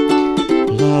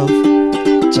 love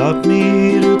taught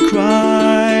me to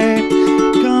cry.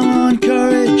 Come on,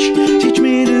 courage, teach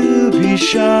me to be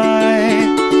shy.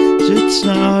 It's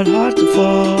not hard to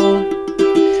fall,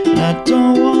 and I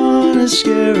don't wanna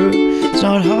scare her. It's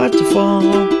not hard to fall,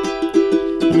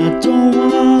 and I don't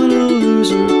wanna lose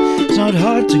her. It's not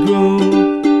hard to grow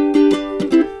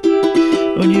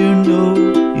when you know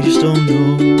you just don't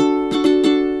know.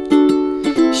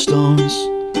 Stones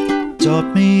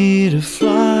taught me to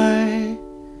fly,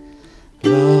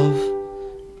 love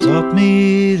taught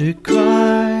me to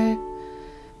cry.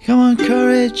 Come on,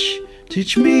 courage,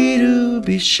 teach me to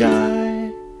be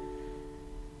shy.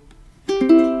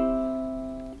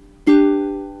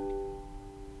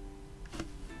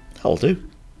 That'll do.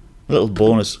 A little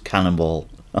bonus Cannonball.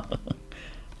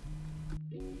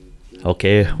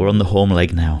 Okay, we're on the home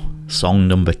leg now. Song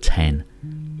number 10,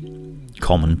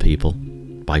 Common People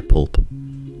by Pulp.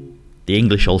 The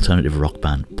English alternative rock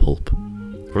band Pulp.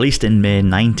 Released in May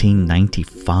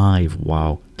 1995,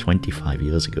 wow, 25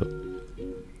 years ago.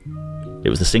 It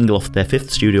was the single off their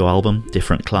 5th studio album,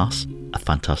 Different Class, a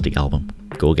fantastic album.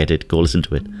 Go get it, go listen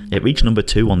to it, It reached number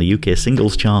 2 on the UK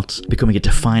singles charts, becoming a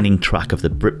defining track of the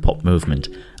Britpop movement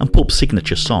and Pulp's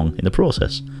signature song in the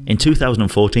process. In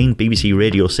 2014, BBC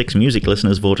Radio 6 music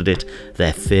listeners voted it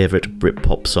their favourite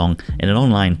Britpop song in an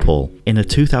online poll. In a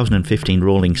 2015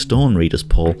 Rolling Stone readers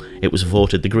poll, it was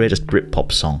voted the greatest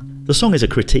Britpop song. The song is a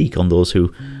critique on those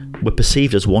who were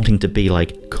perceived as wanting to be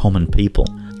like common people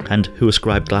and who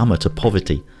ascribe glamour to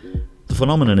poverty. The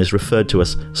phenomenon is referred to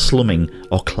as slumming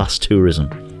or class tourism.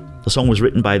 The song was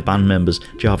written by band members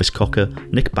Jarvis Cocker,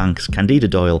 Nick Banks, Candida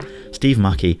Doyle, Steve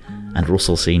Mackey and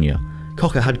Russell Sr.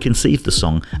 Cocker had conceived the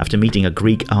song after meeting a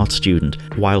Greek art student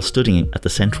while studying at the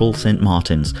Central St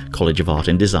Martin's College of Art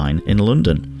and Design in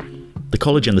London. The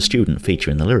college and the student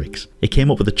feature in the lyrics. He came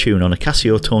up with the tune on a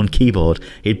Casio Tone keyboard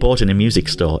he'd bought in a music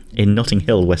store in Notting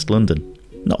Hill, West London.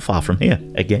 Not far from here,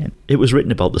 again. It was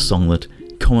written about the song that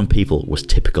Common People was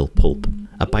typical Pulp,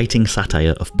 a biting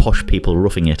satire of posh people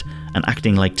roughing it and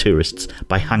acting like tourists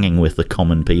by hanging with the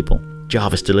common people.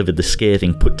 Jarvis delivered the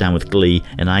scathing put down with glee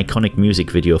in an iconic music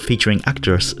video featuring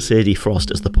actress Sadie Frost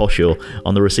as the posho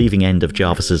on the receiving end of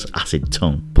Jarvis's acid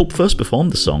tongue. Pulp first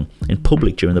performed the song in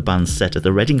public during the band's set at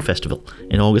the Reading Festival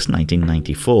in August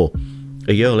 1994.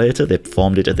 A year later, they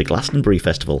performed it at the Glastonbury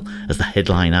Festival as the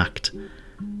headline act.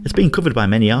 It's been covered by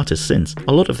many artists since.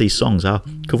 A lot of these songs are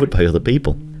covered by other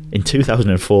people. In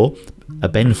 2004, a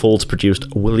Ben Folds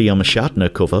produced William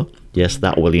Shatner cover, yes,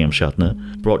 that William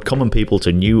Shatner, brought Common People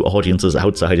to new audiences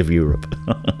outside of Europe.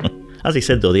 As he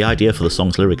said though, the idea for the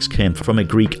song's lyrics came from a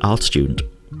Greek art student,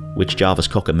 which Jarvis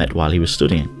Cocker met while he was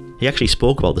studying. He actually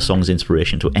spoke about the song's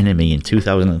inspiration to Enemy in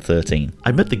 2013.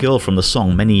 I'd met the girl from the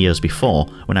song many years before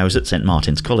when I was at St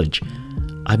Martin's College.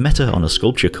 I met her on a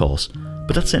sculpture course,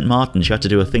 but at St Martin's you had to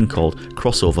do a thing called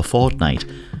Crossover Fortnight,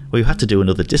 where you had to do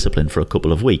another discipline for a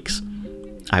couple of weeks.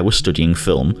 I was studying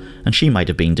film, and she might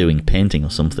have been doing painting or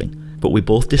something, but we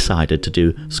both decided to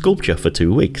do sculpture for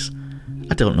 2 weeks.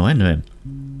 I don't know her name.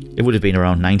 It would have been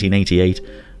around 1988,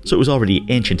 so it was already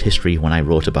ancient history when I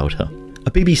wrote about her.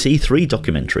 A BBC 3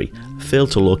 documentary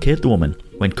failed to locate the woman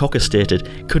when Cocker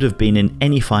stated could have been in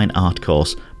any fine art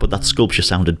course, but that sculpture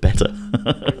sounded better.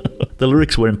 The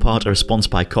lyrics were in part a response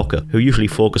by Cocker, who usually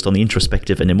focused on the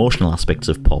introspective and emotional aspects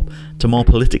of pop, to more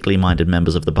politically minded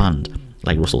members of the band,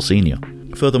 like Russell Sr.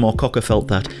 Furthermore, Cocker felt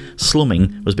that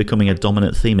slumming was becoming a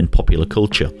dominant theme in popular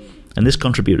culture, and this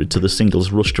contributed to the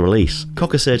single's rushed release.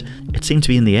 Cocker said, "It seemed to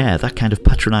be in the air, that kind of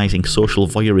patronising social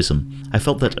voyeurism. I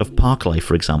felt that of Parklife,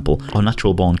 for example, or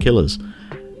Natural Born Killers.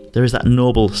 There is that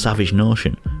noble, savage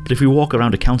notion, but if we walk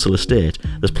around a council estate,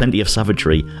 there's plenty of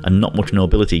savagery and not much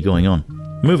nobility going on."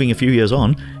 Moving a few years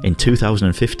on, in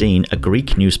 2015, a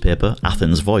Greek newspaper,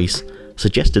 Athens Voice,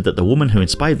 suggested that the woman who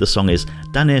inspired the song is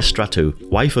Danae Stratou,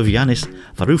 wife of Yanis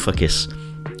Varoufakis,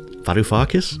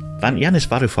 Yanis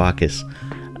Varoufakis,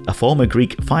 a former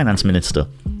Greek finance minister.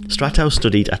 Stratou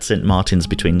studied at St Martin's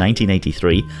between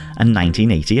 1983 and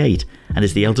 1988 and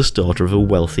is the eldest daughter of a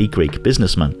wealthy Greek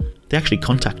businessman. They actually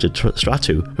contacted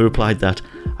Stratou, who replied that,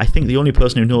 "I think the only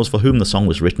person who knows for whom the song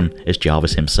was written is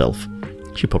Jarvis himself."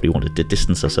 She probably wanted to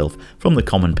distance herself from the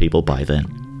common people by then.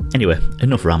 Anyway,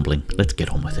 enough rambling, let's get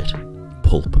on with it.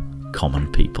 Pulp, Common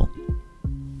People.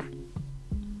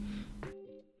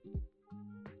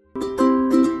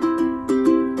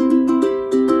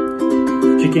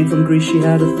 She came from Greece, she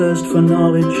had a thirst for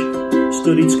knowledge.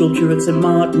 Studied sculpture at St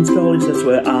Martin's College, that's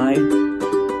where I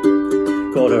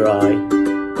caught her eye.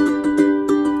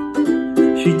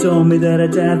 She told me that her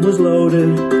dad was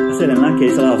loaded. I said, in that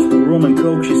case I'll have rum and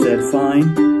coke. She said,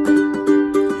 fine.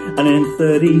 And in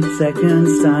 30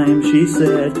 seconds time she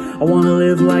said, I want to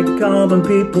live like common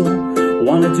people. I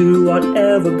want to do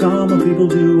whatever common people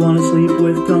do. Want to sleep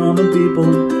with common people.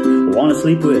 I want to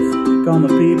sleep with common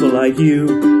people like you.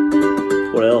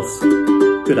 What else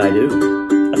could I do?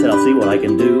 I said, I'll see what I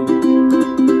can do.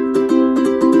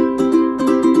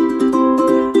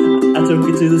 I took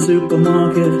her to the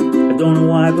supermarket. I don't know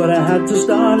why, but I had to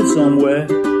start it somewhere.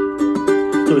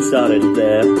 So it started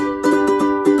there.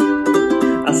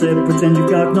 I said, pretend you've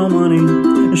got no money.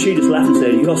 And she just laughed and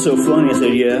said, you're so funny. I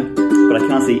said, yeah, but I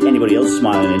can't see anybody else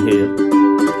smiling in here.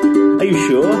 Are you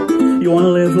sure? You want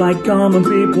to live like common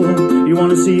people. You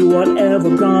want to see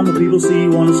whatever common people see.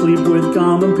 You want to sleep with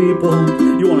common people.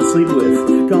 You want to sleep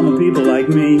with common people like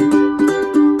me.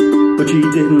 But she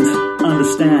didn't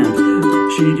understand.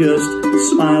 She just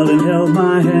smiled and held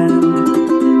my hand.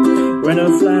 Rent a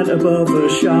flat above the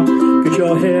shop. Cut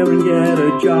your hair and get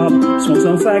a job. Smoke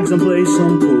some fags and play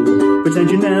some pool.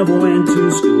 Pretend you never went to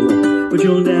school, but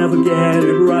you'll never get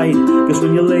it right. Cause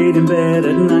when you're laid in bed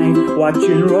at night,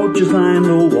 watching roaches climb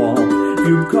the wall, if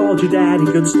you called your dad he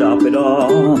could stop it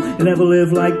all. You never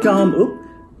live like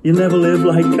You never live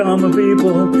like common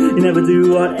people. You never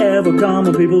do whatever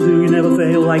common people do. You never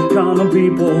fail like common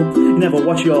people. You never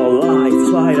watch your life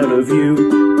slide out of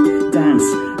you. Dance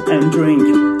and drink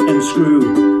and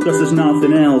screw, 'cause there's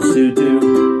nothing else to do.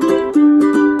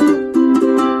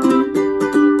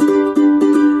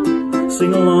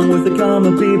 Sing along with the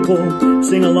common people.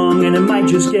 Sing along and it might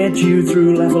just get you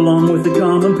through. Laugh along with the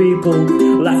common people.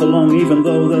 Laugh along even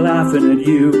though they're laughing at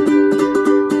you.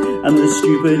 And the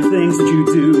stupid things that you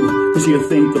do, 'cause you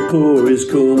think the poor is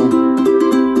cool.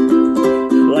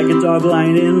 Like a dog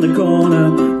lying in the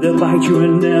corner, they'll bite you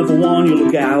and never warn you.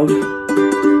 Look out,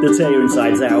 they'll tear your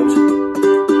insides out.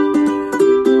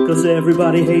 'Cause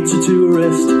everybody hates a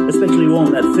tourist, especially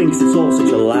one that thinks it's all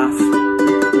such a laugh.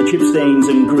 The chip stains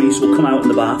and grease will come out in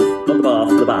the bath. Not the bath,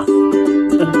 the bath.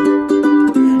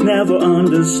 Never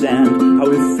understand how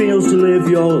it feels to live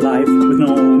your life with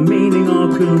no meaning or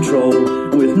control,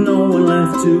 and with no one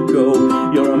left to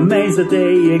go. You're amazed that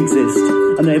they exist,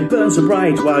 and they burn so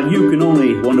bright while you can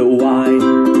only wonder why.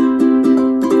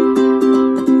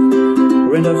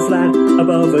 Rent a flat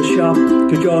above a shop,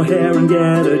 cut your hair and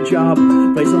get a job.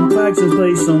 Play some bags and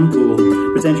play some pool.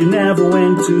 Pretend you never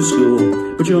went to school,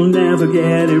 but you'll never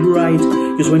get it right.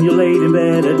 'Cause when you're laid in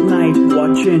bed at night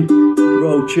watching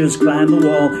roaches climb the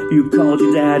wall, you called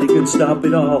your dad, he could stop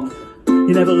it all.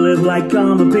 You never live like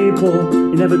common people.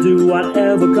 You never do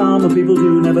whatever common people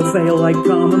do. Never fail like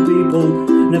common people.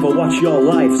 Never watch your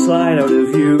life slide out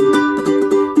of you.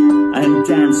 And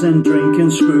dance and drink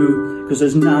and screw, 'cause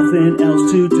there's nothing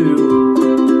else to do.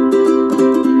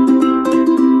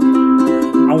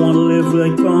 I wanna live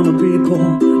like common people.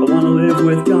 I wanna live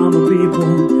with common people.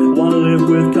 I wanna live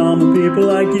with common people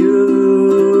like you.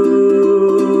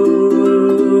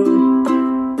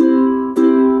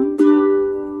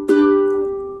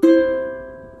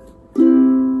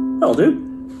 That'll do.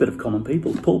 Bit of common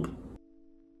people pulp.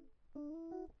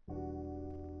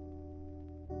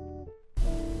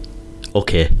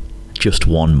 Okay, just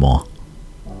one more.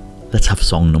 Let's have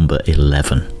song number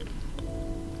 11.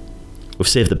 We've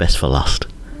saved the best for last.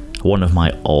 One of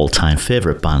my all-time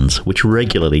favourite bands, which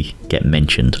regularly get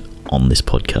mentioned on this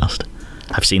podcast.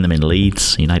 I've seen them in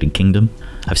Leeds, United Kingdom.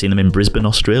 I've seen them in Brisbane,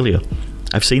 Australia.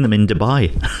 I've seen them in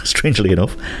Dubai, strangely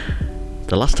enough.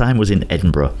 The last time was in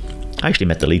Edinburgh. I actually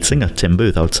met the lead singer, Tim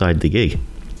Booth, outside the gig.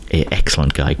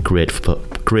 Excellent guy, great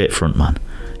frontman.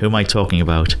 Who am I talking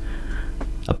about?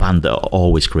 A band that are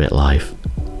always great live.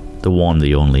 The one,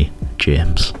 the only,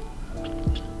 James.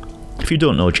 If you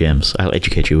don't know James, I'll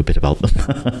educate you a bit about them.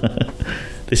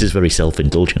 This is very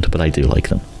self-indulgent, but I do like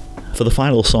them. For the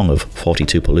final song of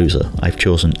 42 Palooza, I've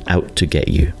chosen Out to Get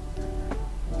You.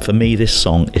 For me, this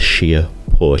song is sheer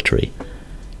poetry.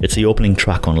 It's the opening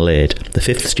track on Laid, the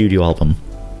 5th studio album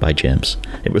by James.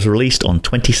 It was released on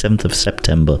 27th of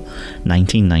September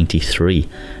 1993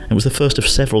 and was the first of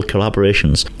several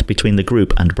collaborations between the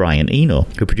group and Brian Eno,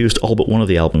 who produced all but one of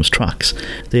the album's tracks.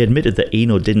 They admitted that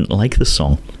Eno didn't like the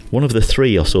song. One of the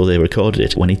 3 or so they recorded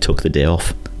it when he took the day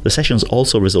off. The sessions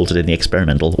also resulted in the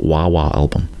experimental Wah Wah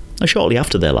album. Now, shortly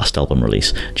after their last album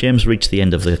release, James reached the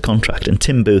end of their contract and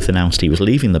Tim Booth announced he was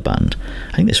leaving the band,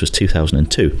 I think this was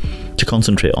 2002, to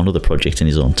concentrate on other projects in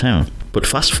his own town. But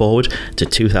fast forward to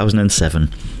 2007,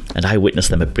 and I witnessed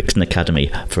them at Brixton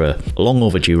Academy for a long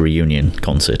overdue reunion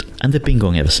concert, and they've been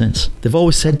going ever since. They've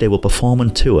always said they will perform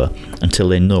and tour until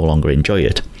they no longer enjoy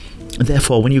it. And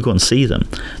therefore, when you go and see them,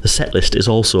 the set list is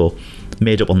also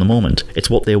made up on the moment. It's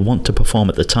what they want to perform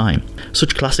at the time.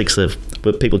 Such classics that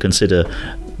people consider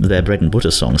their bread and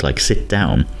butter songs like Sit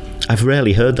Down, I've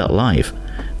rarely heard that live.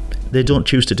 They don't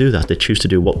choose to do that. They choose to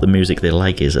do what the music they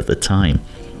like is at the time.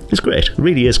 It's great, it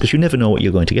really is, because you never know what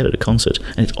you're going to get at a concert,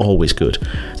 and it's always good.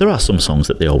 There are some songs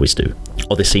that they always do,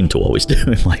 or they seem to always do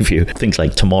in my view. Things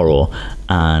like Tomorrow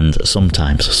and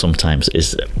Sometimes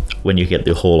is when you get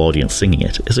the whole audience singing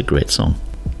it, is a great song.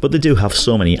 But they do have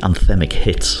so many anthemic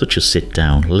hits, such as Sit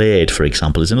Down. Laid, for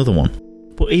example, is another one.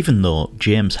 But even though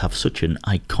James have such an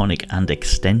iconic and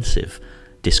extensive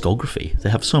discography, they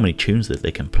have so many tunes that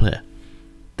they can play.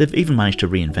 They've even managed to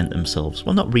reinvent themselves.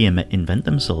 Well, not reinvent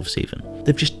themselves even.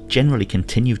 They've just generally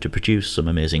continued to produce some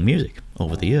amazing music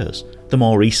over the years. The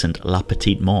more recent La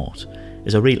Petite Mort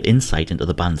is a real insight into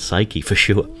the band's psyche for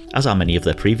sure. As are many of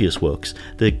their previous works,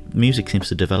 the music seems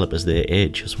to develop as they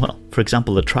age as well. For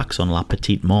example, the tracks on La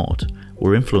Petite Mort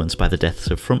were influenced by the deaths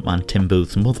of frontman Tim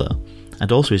Booth's mother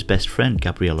and also his best friend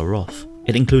Gabriella Roth.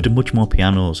 It included much more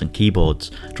pianos and keyboards,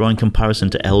 drawing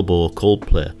comparison to Elbow or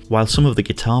Coldplay, while some of the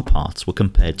guitar parts were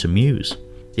compared to Muse.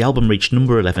 The album reached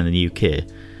number 11 in the UK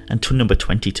and to number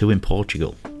 22 in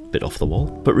Portugal, bit off the wall,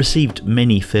 but received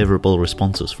many favourable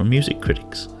responses from music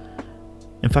critics.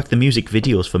 In fact, the music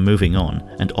videos for Moving On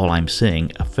and All I'm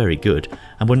Saying are very good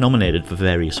and were nominated for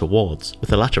various awards, with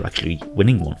the latter actually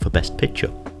winning one for Best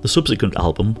Picture. The subsequent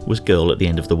album was Girl at the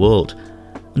End of the World,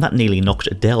 and that nearly knocked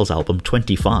Adele's album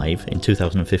 25 in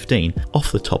 2015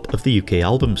 off the top of the UK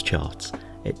albums charts.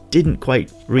 It didn't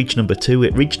quite reach number 2,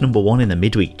 it reached number 1 in the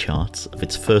midweek charts of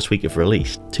its first week of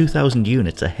release, 2,000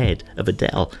 units ahead of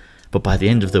Adele, but by the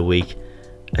end of the week,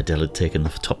 Adele had taken the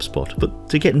top spot. But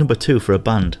to get number 2 for a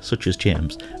band such as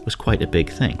James was quite a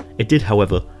big thing. It did,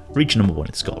 however, reach number 1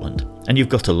 in Scotland, and you've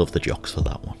got to love the Jocks for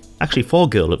that one. Actually, for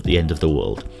Girl at the End of the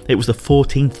World, it was the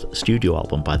 14th studio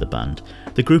album by the band.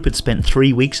 The group had spent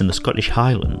 3 weeks in the Scottish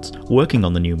Highlands working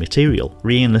on the new material,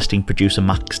 re-enlisting producer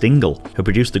Max Dingle, who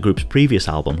produced the group's previous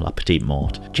album La Petite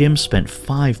Mort. James spent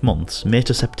 5 months, May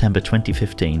to September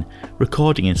 2015,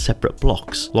 recording in separate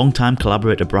blocks. Longtime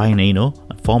collaborator Brian Eno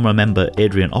and former member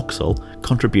Adrian Oxall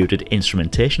contributed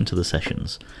instrumentation to the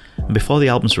sessions. And before the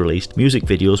album's released, music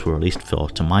videos were released for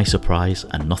To My Surprise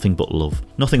and Nothing But Love.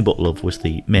 Nothing But Love was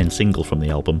the main single from the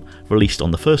album, released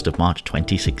on the 1st of March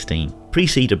 2016.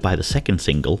 Preceded by the second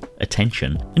single,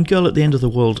 Attention, and Girl at the End of the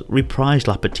World reprised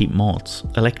La Petite Mort's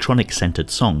electronic-centred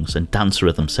songs and dance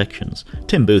rhythm sections.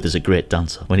 Tim Booth is a great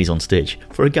dancer when he's on stage.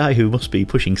 For a guy who must be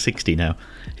pushing 60 now,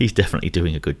 he's definitely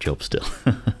doing a good job still.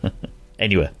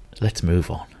 Anyway, let's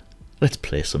move on. Let's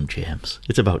play some James.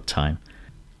 It's about time.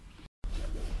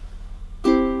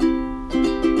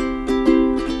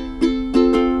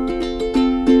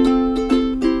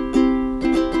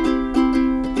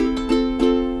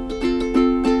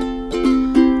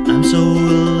 So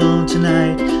alone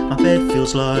tonight, my bed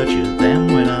feels larger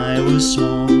than when I was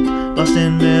small. Lost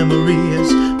in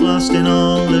memories, lost in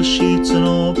all the sheets and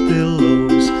old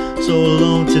pillows. So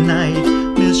alone tonight,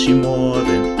 miss you more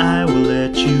than I will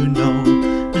let you know.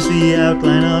 Miss the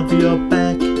outline of your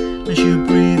back, miss you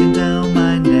breathing down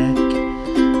my neck.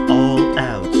 All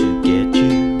out to get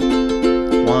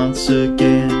you, once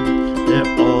again.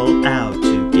 They're all out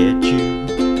to get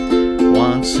you,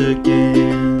 once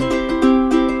again.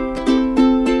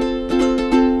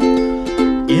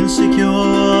 Insecure,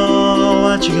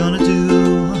 what you gonna do?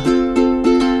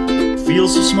 Feel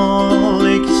so small,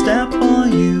 they can step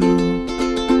on you.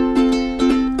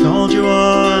 Called you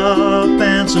up,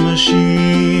 answer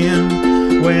machine.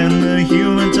 When the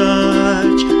human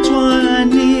touch is what I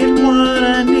need, what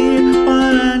I need,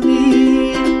 what I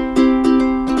need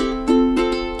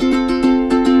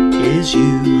is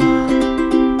you.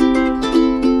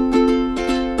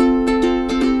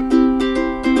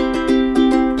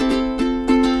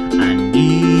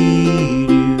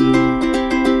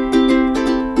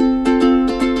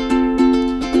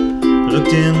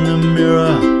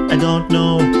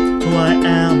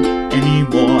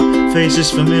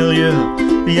 Faces familiar,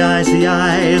 the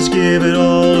eyes give it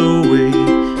all away.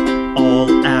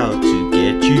 All out to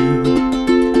get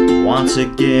you, once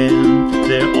again.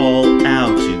 They're all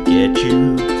out to get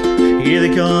you. Here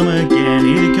they come again,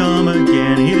 here they come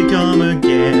again, here they come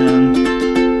again.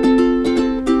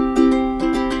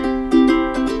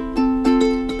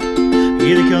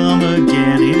 Here they come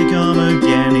again, here they come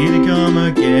again, here they come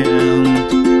again.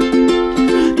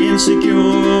 Insecure,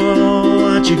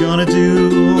 what you gonna do?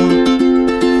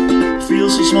 Feel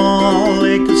so small,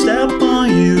 they could step on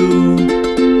you.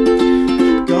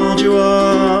 Called you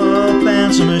up,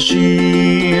 answer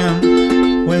machine.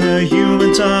 With a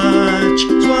human touch,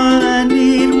 it's what I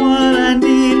need, what I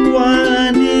need, what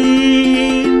I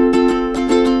need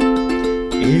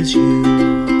is you.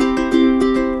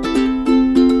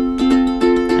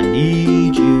 I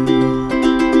need you.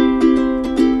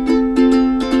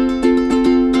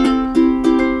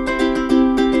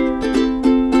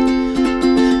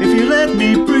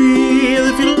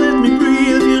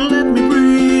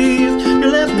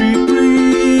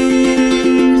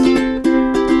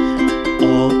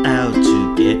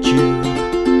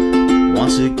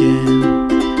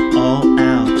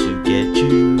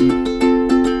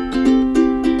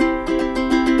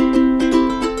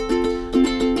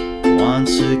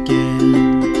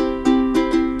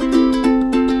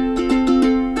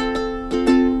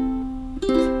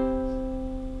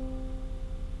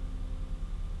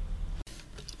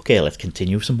 Okay, let's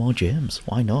continue with some more James.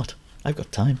 Why not? I've got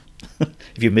time.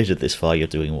 If you've made it this far, you're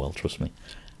doing well, trust me.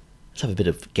 Let's have a bit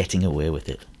of getting away with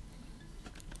it.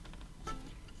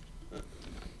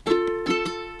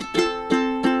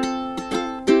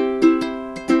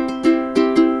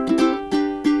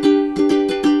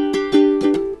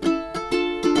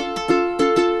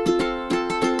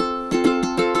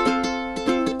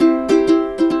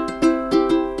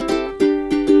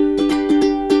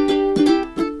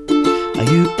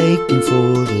 Aching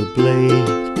for the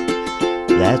blade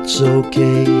That's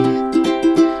okay,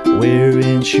 we're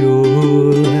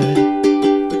insured.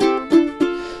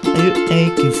 You're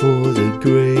aching for the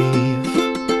grave.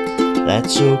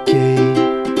 That's okay,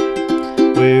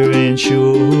 we're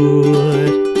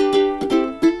insured.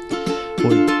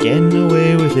 We're getting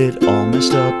away with it all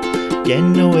messed up.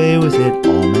 Getting away with it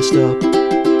all messed up.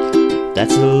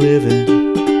 That's the living.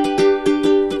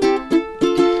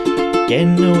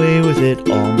 Getting away with it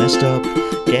all messed up.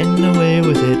 Getting away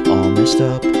with it all messed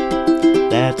up.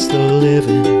 That's the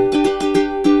living.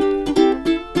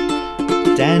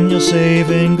 Daniel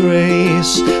saving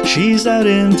grace. She's out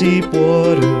in deep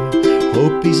water.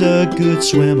 Hope he's a good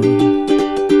swimmer.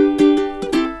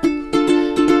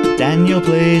 Daniel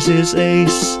plays his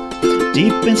ace.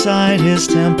 Deep inside his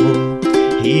temple,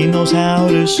 he knows how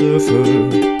to surf her.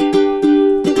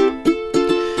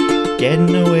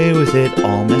 Getting away with it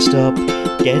all messed up.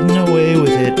 Getting away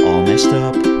with it all messed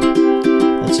up.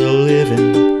 That's a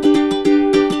living.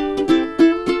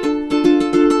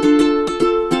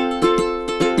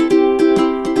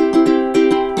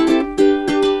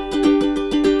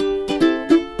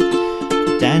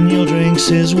 Daniel drinks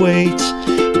his weight.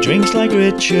 He drinks like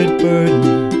Richard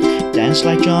Burton. Dance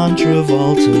like John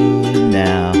Travolta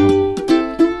now.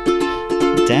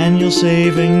 Daniel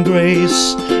saving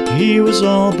grace. He was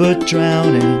all but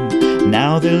drowning.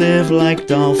 Now they live like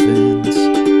dolphins.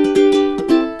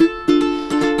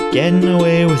 Getting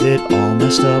away with it all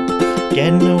messed up.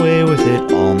 Getting away with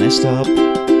it all messed up.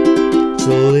 It's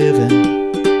the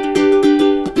living.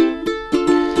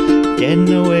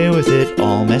 Getting away with it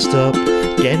all messed up.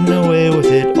 Getting away with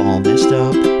it all messed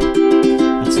up.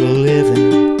 That's the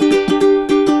living.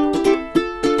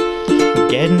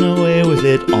 Getting away with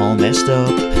it all messed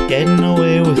up. Getting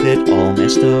away with it all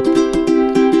messed up.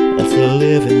 That's the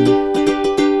living.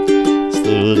 It's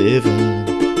the living.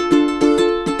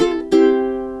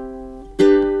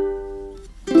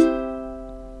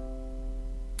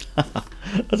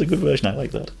 That's a good version, I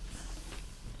like that.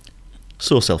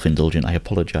 So self-indulgent, I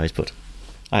apologise, but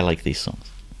I like these songs.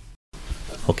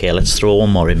 Okay, let's throw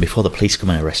one more in before the police come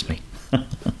and arrest me.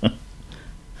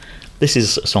 This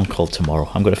is a song called Tomorrow.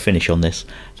 I'm going to finish on this.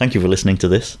 Thank you for listening to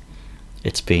this.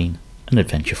 It's been an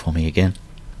adventure for me again.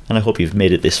 And I hope you've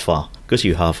made it this far, because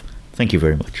you have. Thank you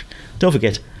very much. Don't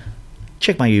forget,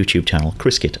 check my YouTube channel,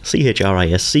 Chriscuit,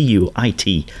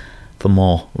 CHRISCUIT, for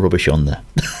more rubbish on there.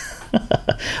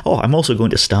 Oh, I'm also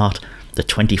going to start the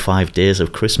 25 Days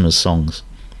of Christmas songs.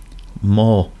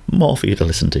 More for you to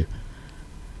listen to.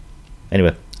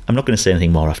 Anyway, I'm not going to say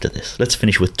anything more after this. Let's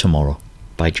finish with Tomorrow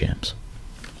by James.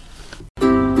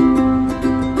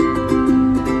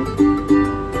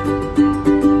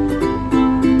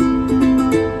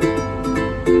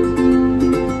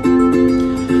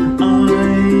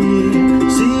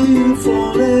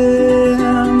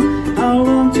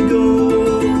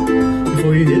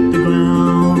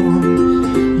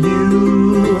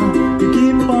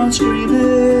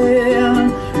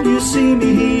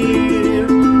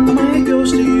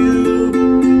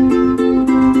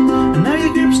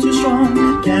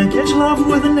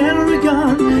 With an arrow or a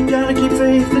gun, gotta keep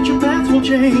faith that your path will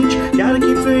change. Gotta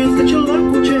keep faith that your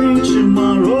luck will change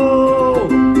tomorrow.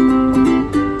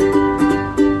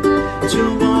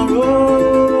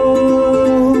 Tomorrow.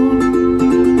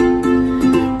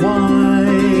 Why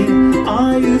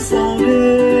are you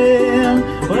phoning?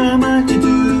 What am I to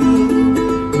do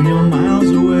when you're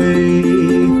miles away?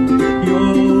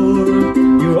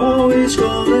 You're always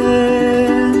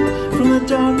calling from the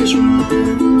darkest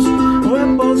rooms.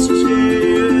 We're both so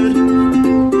scared.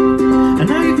 And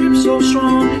now your grip's so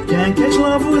strong, can't catch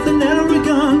love with an arrow or a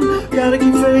gun. Gotta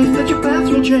keep faith that your path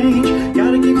will change.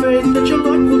 Gotta keep faith that your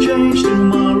luck will change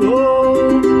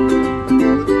tomorrow.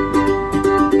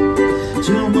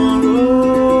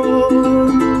 Tomorrow.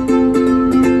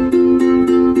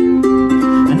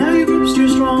 And now your grip's too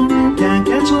strong, can't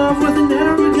catch love with an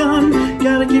arrow or a gun.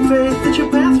 Gotta keep faith that your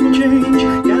path will change.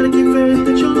 Gotta keep faith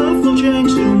that your love will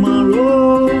change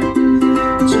tomorrow.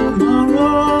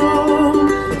 Tomorrow,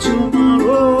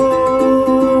 tomorrow.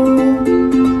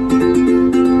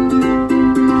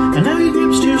 And now your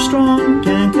grip's too strong,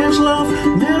 can't catch love,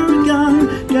 never a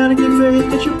gun. Gotta keep faith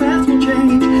that your path will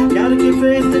change. Gotta keep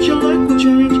faith that your luck will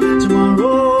change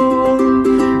tomorrow.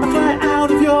 I fly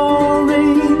out of your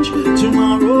range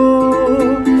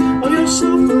tomorrow. All your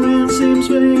suffering seems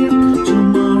vain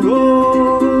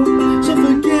tomorrow. So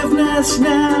forgiveness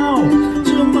now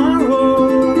tomorrow.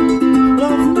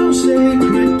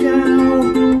 Sacred cow.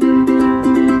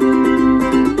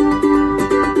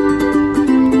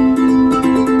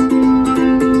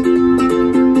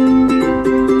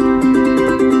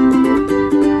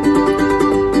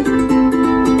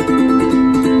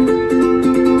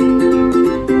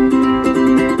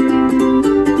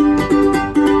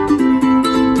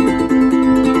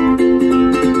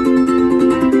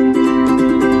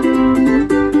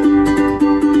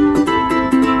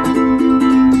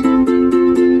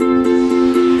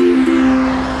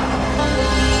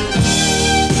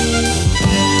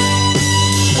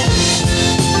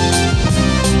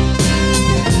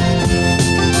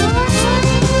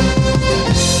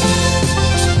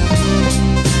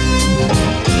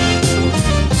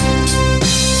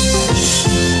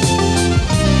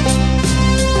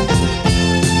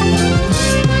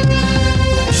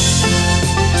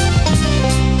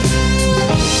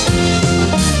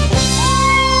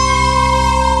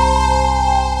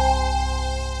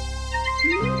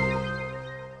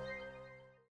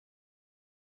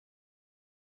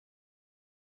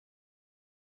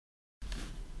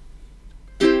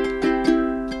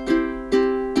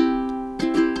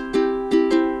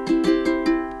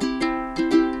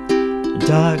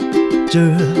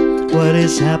 Doctor, what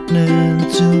is happening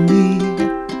to me?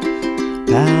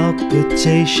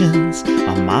 Palpitations,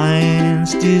 my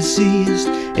mind's diseased,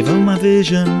 even my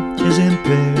vision is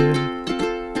impaired.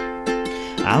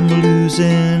 I'm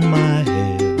losing my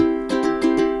hair.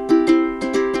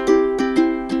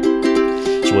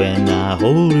 So when I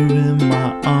hold her in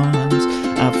my arms,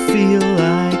 I feel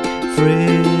like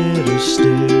Fred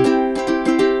Astaire.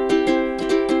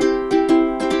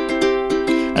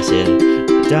 I said,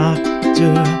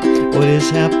 Doctor, what is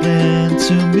happening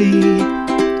to me?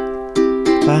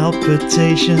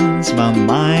 Palpitations, my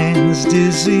mind's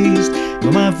diseased,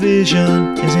 but my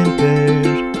vision is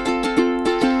impaired.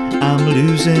 I'm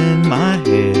losing my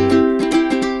hair.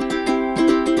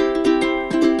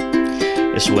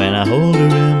 It's when I hold her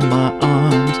in my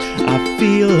arms, I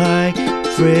feel like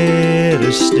Fred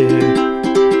Astaire.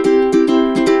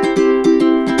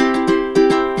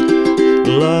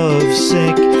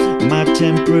 Lovesick, my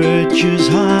temperature's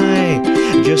high.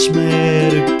 I just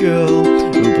met a girl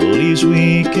who believes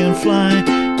we can fly,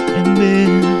 and me,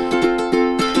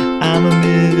 I'm a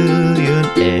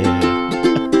millionaire.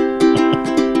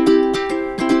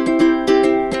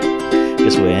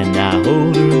 It's when I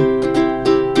hold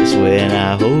her, it's when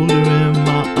I hold her in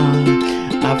my arms,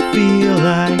 I feel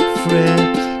like Fred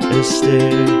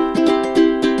Astaire.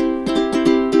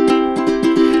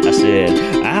 I said,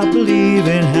 I believe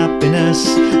in happiness,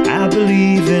 I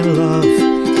believe in love,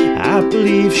 I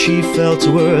believe she felt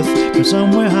her worth from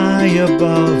somewhere high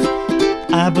above.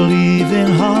 I believe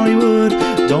in Hollywood,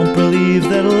 don't believe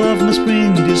that love must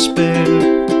bring despair.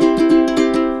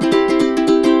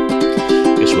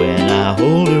 Cause when I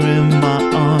hold her in my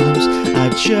arms, I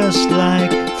just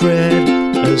like Fred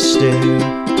Astaire.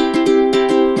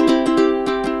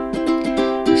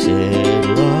 He said,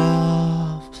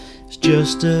 love is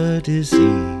just a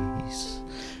disease,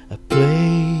 a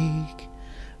plague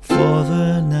for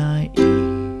the naive.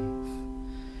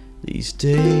 These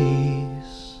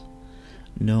days,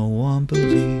 no one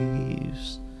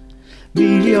believes.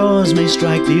 Meteors may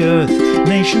strike the earth,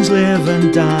 nations live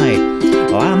and die.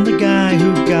 Oh, I'm the guy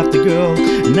who got the girl,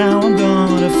 and now I'm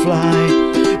gonna fly.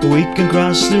 We can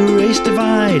cross the race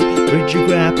divide, bridge a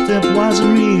gap that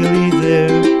wasn't really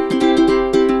there.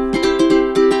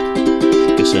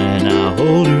 Cause when I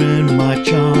hold her in my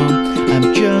charm,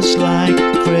 I'm just like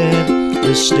Fred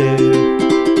Astaire.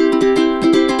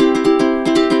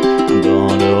 I'm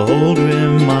gonna hold her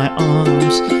in my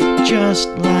arms, just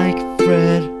like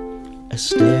Fred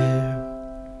Astaire.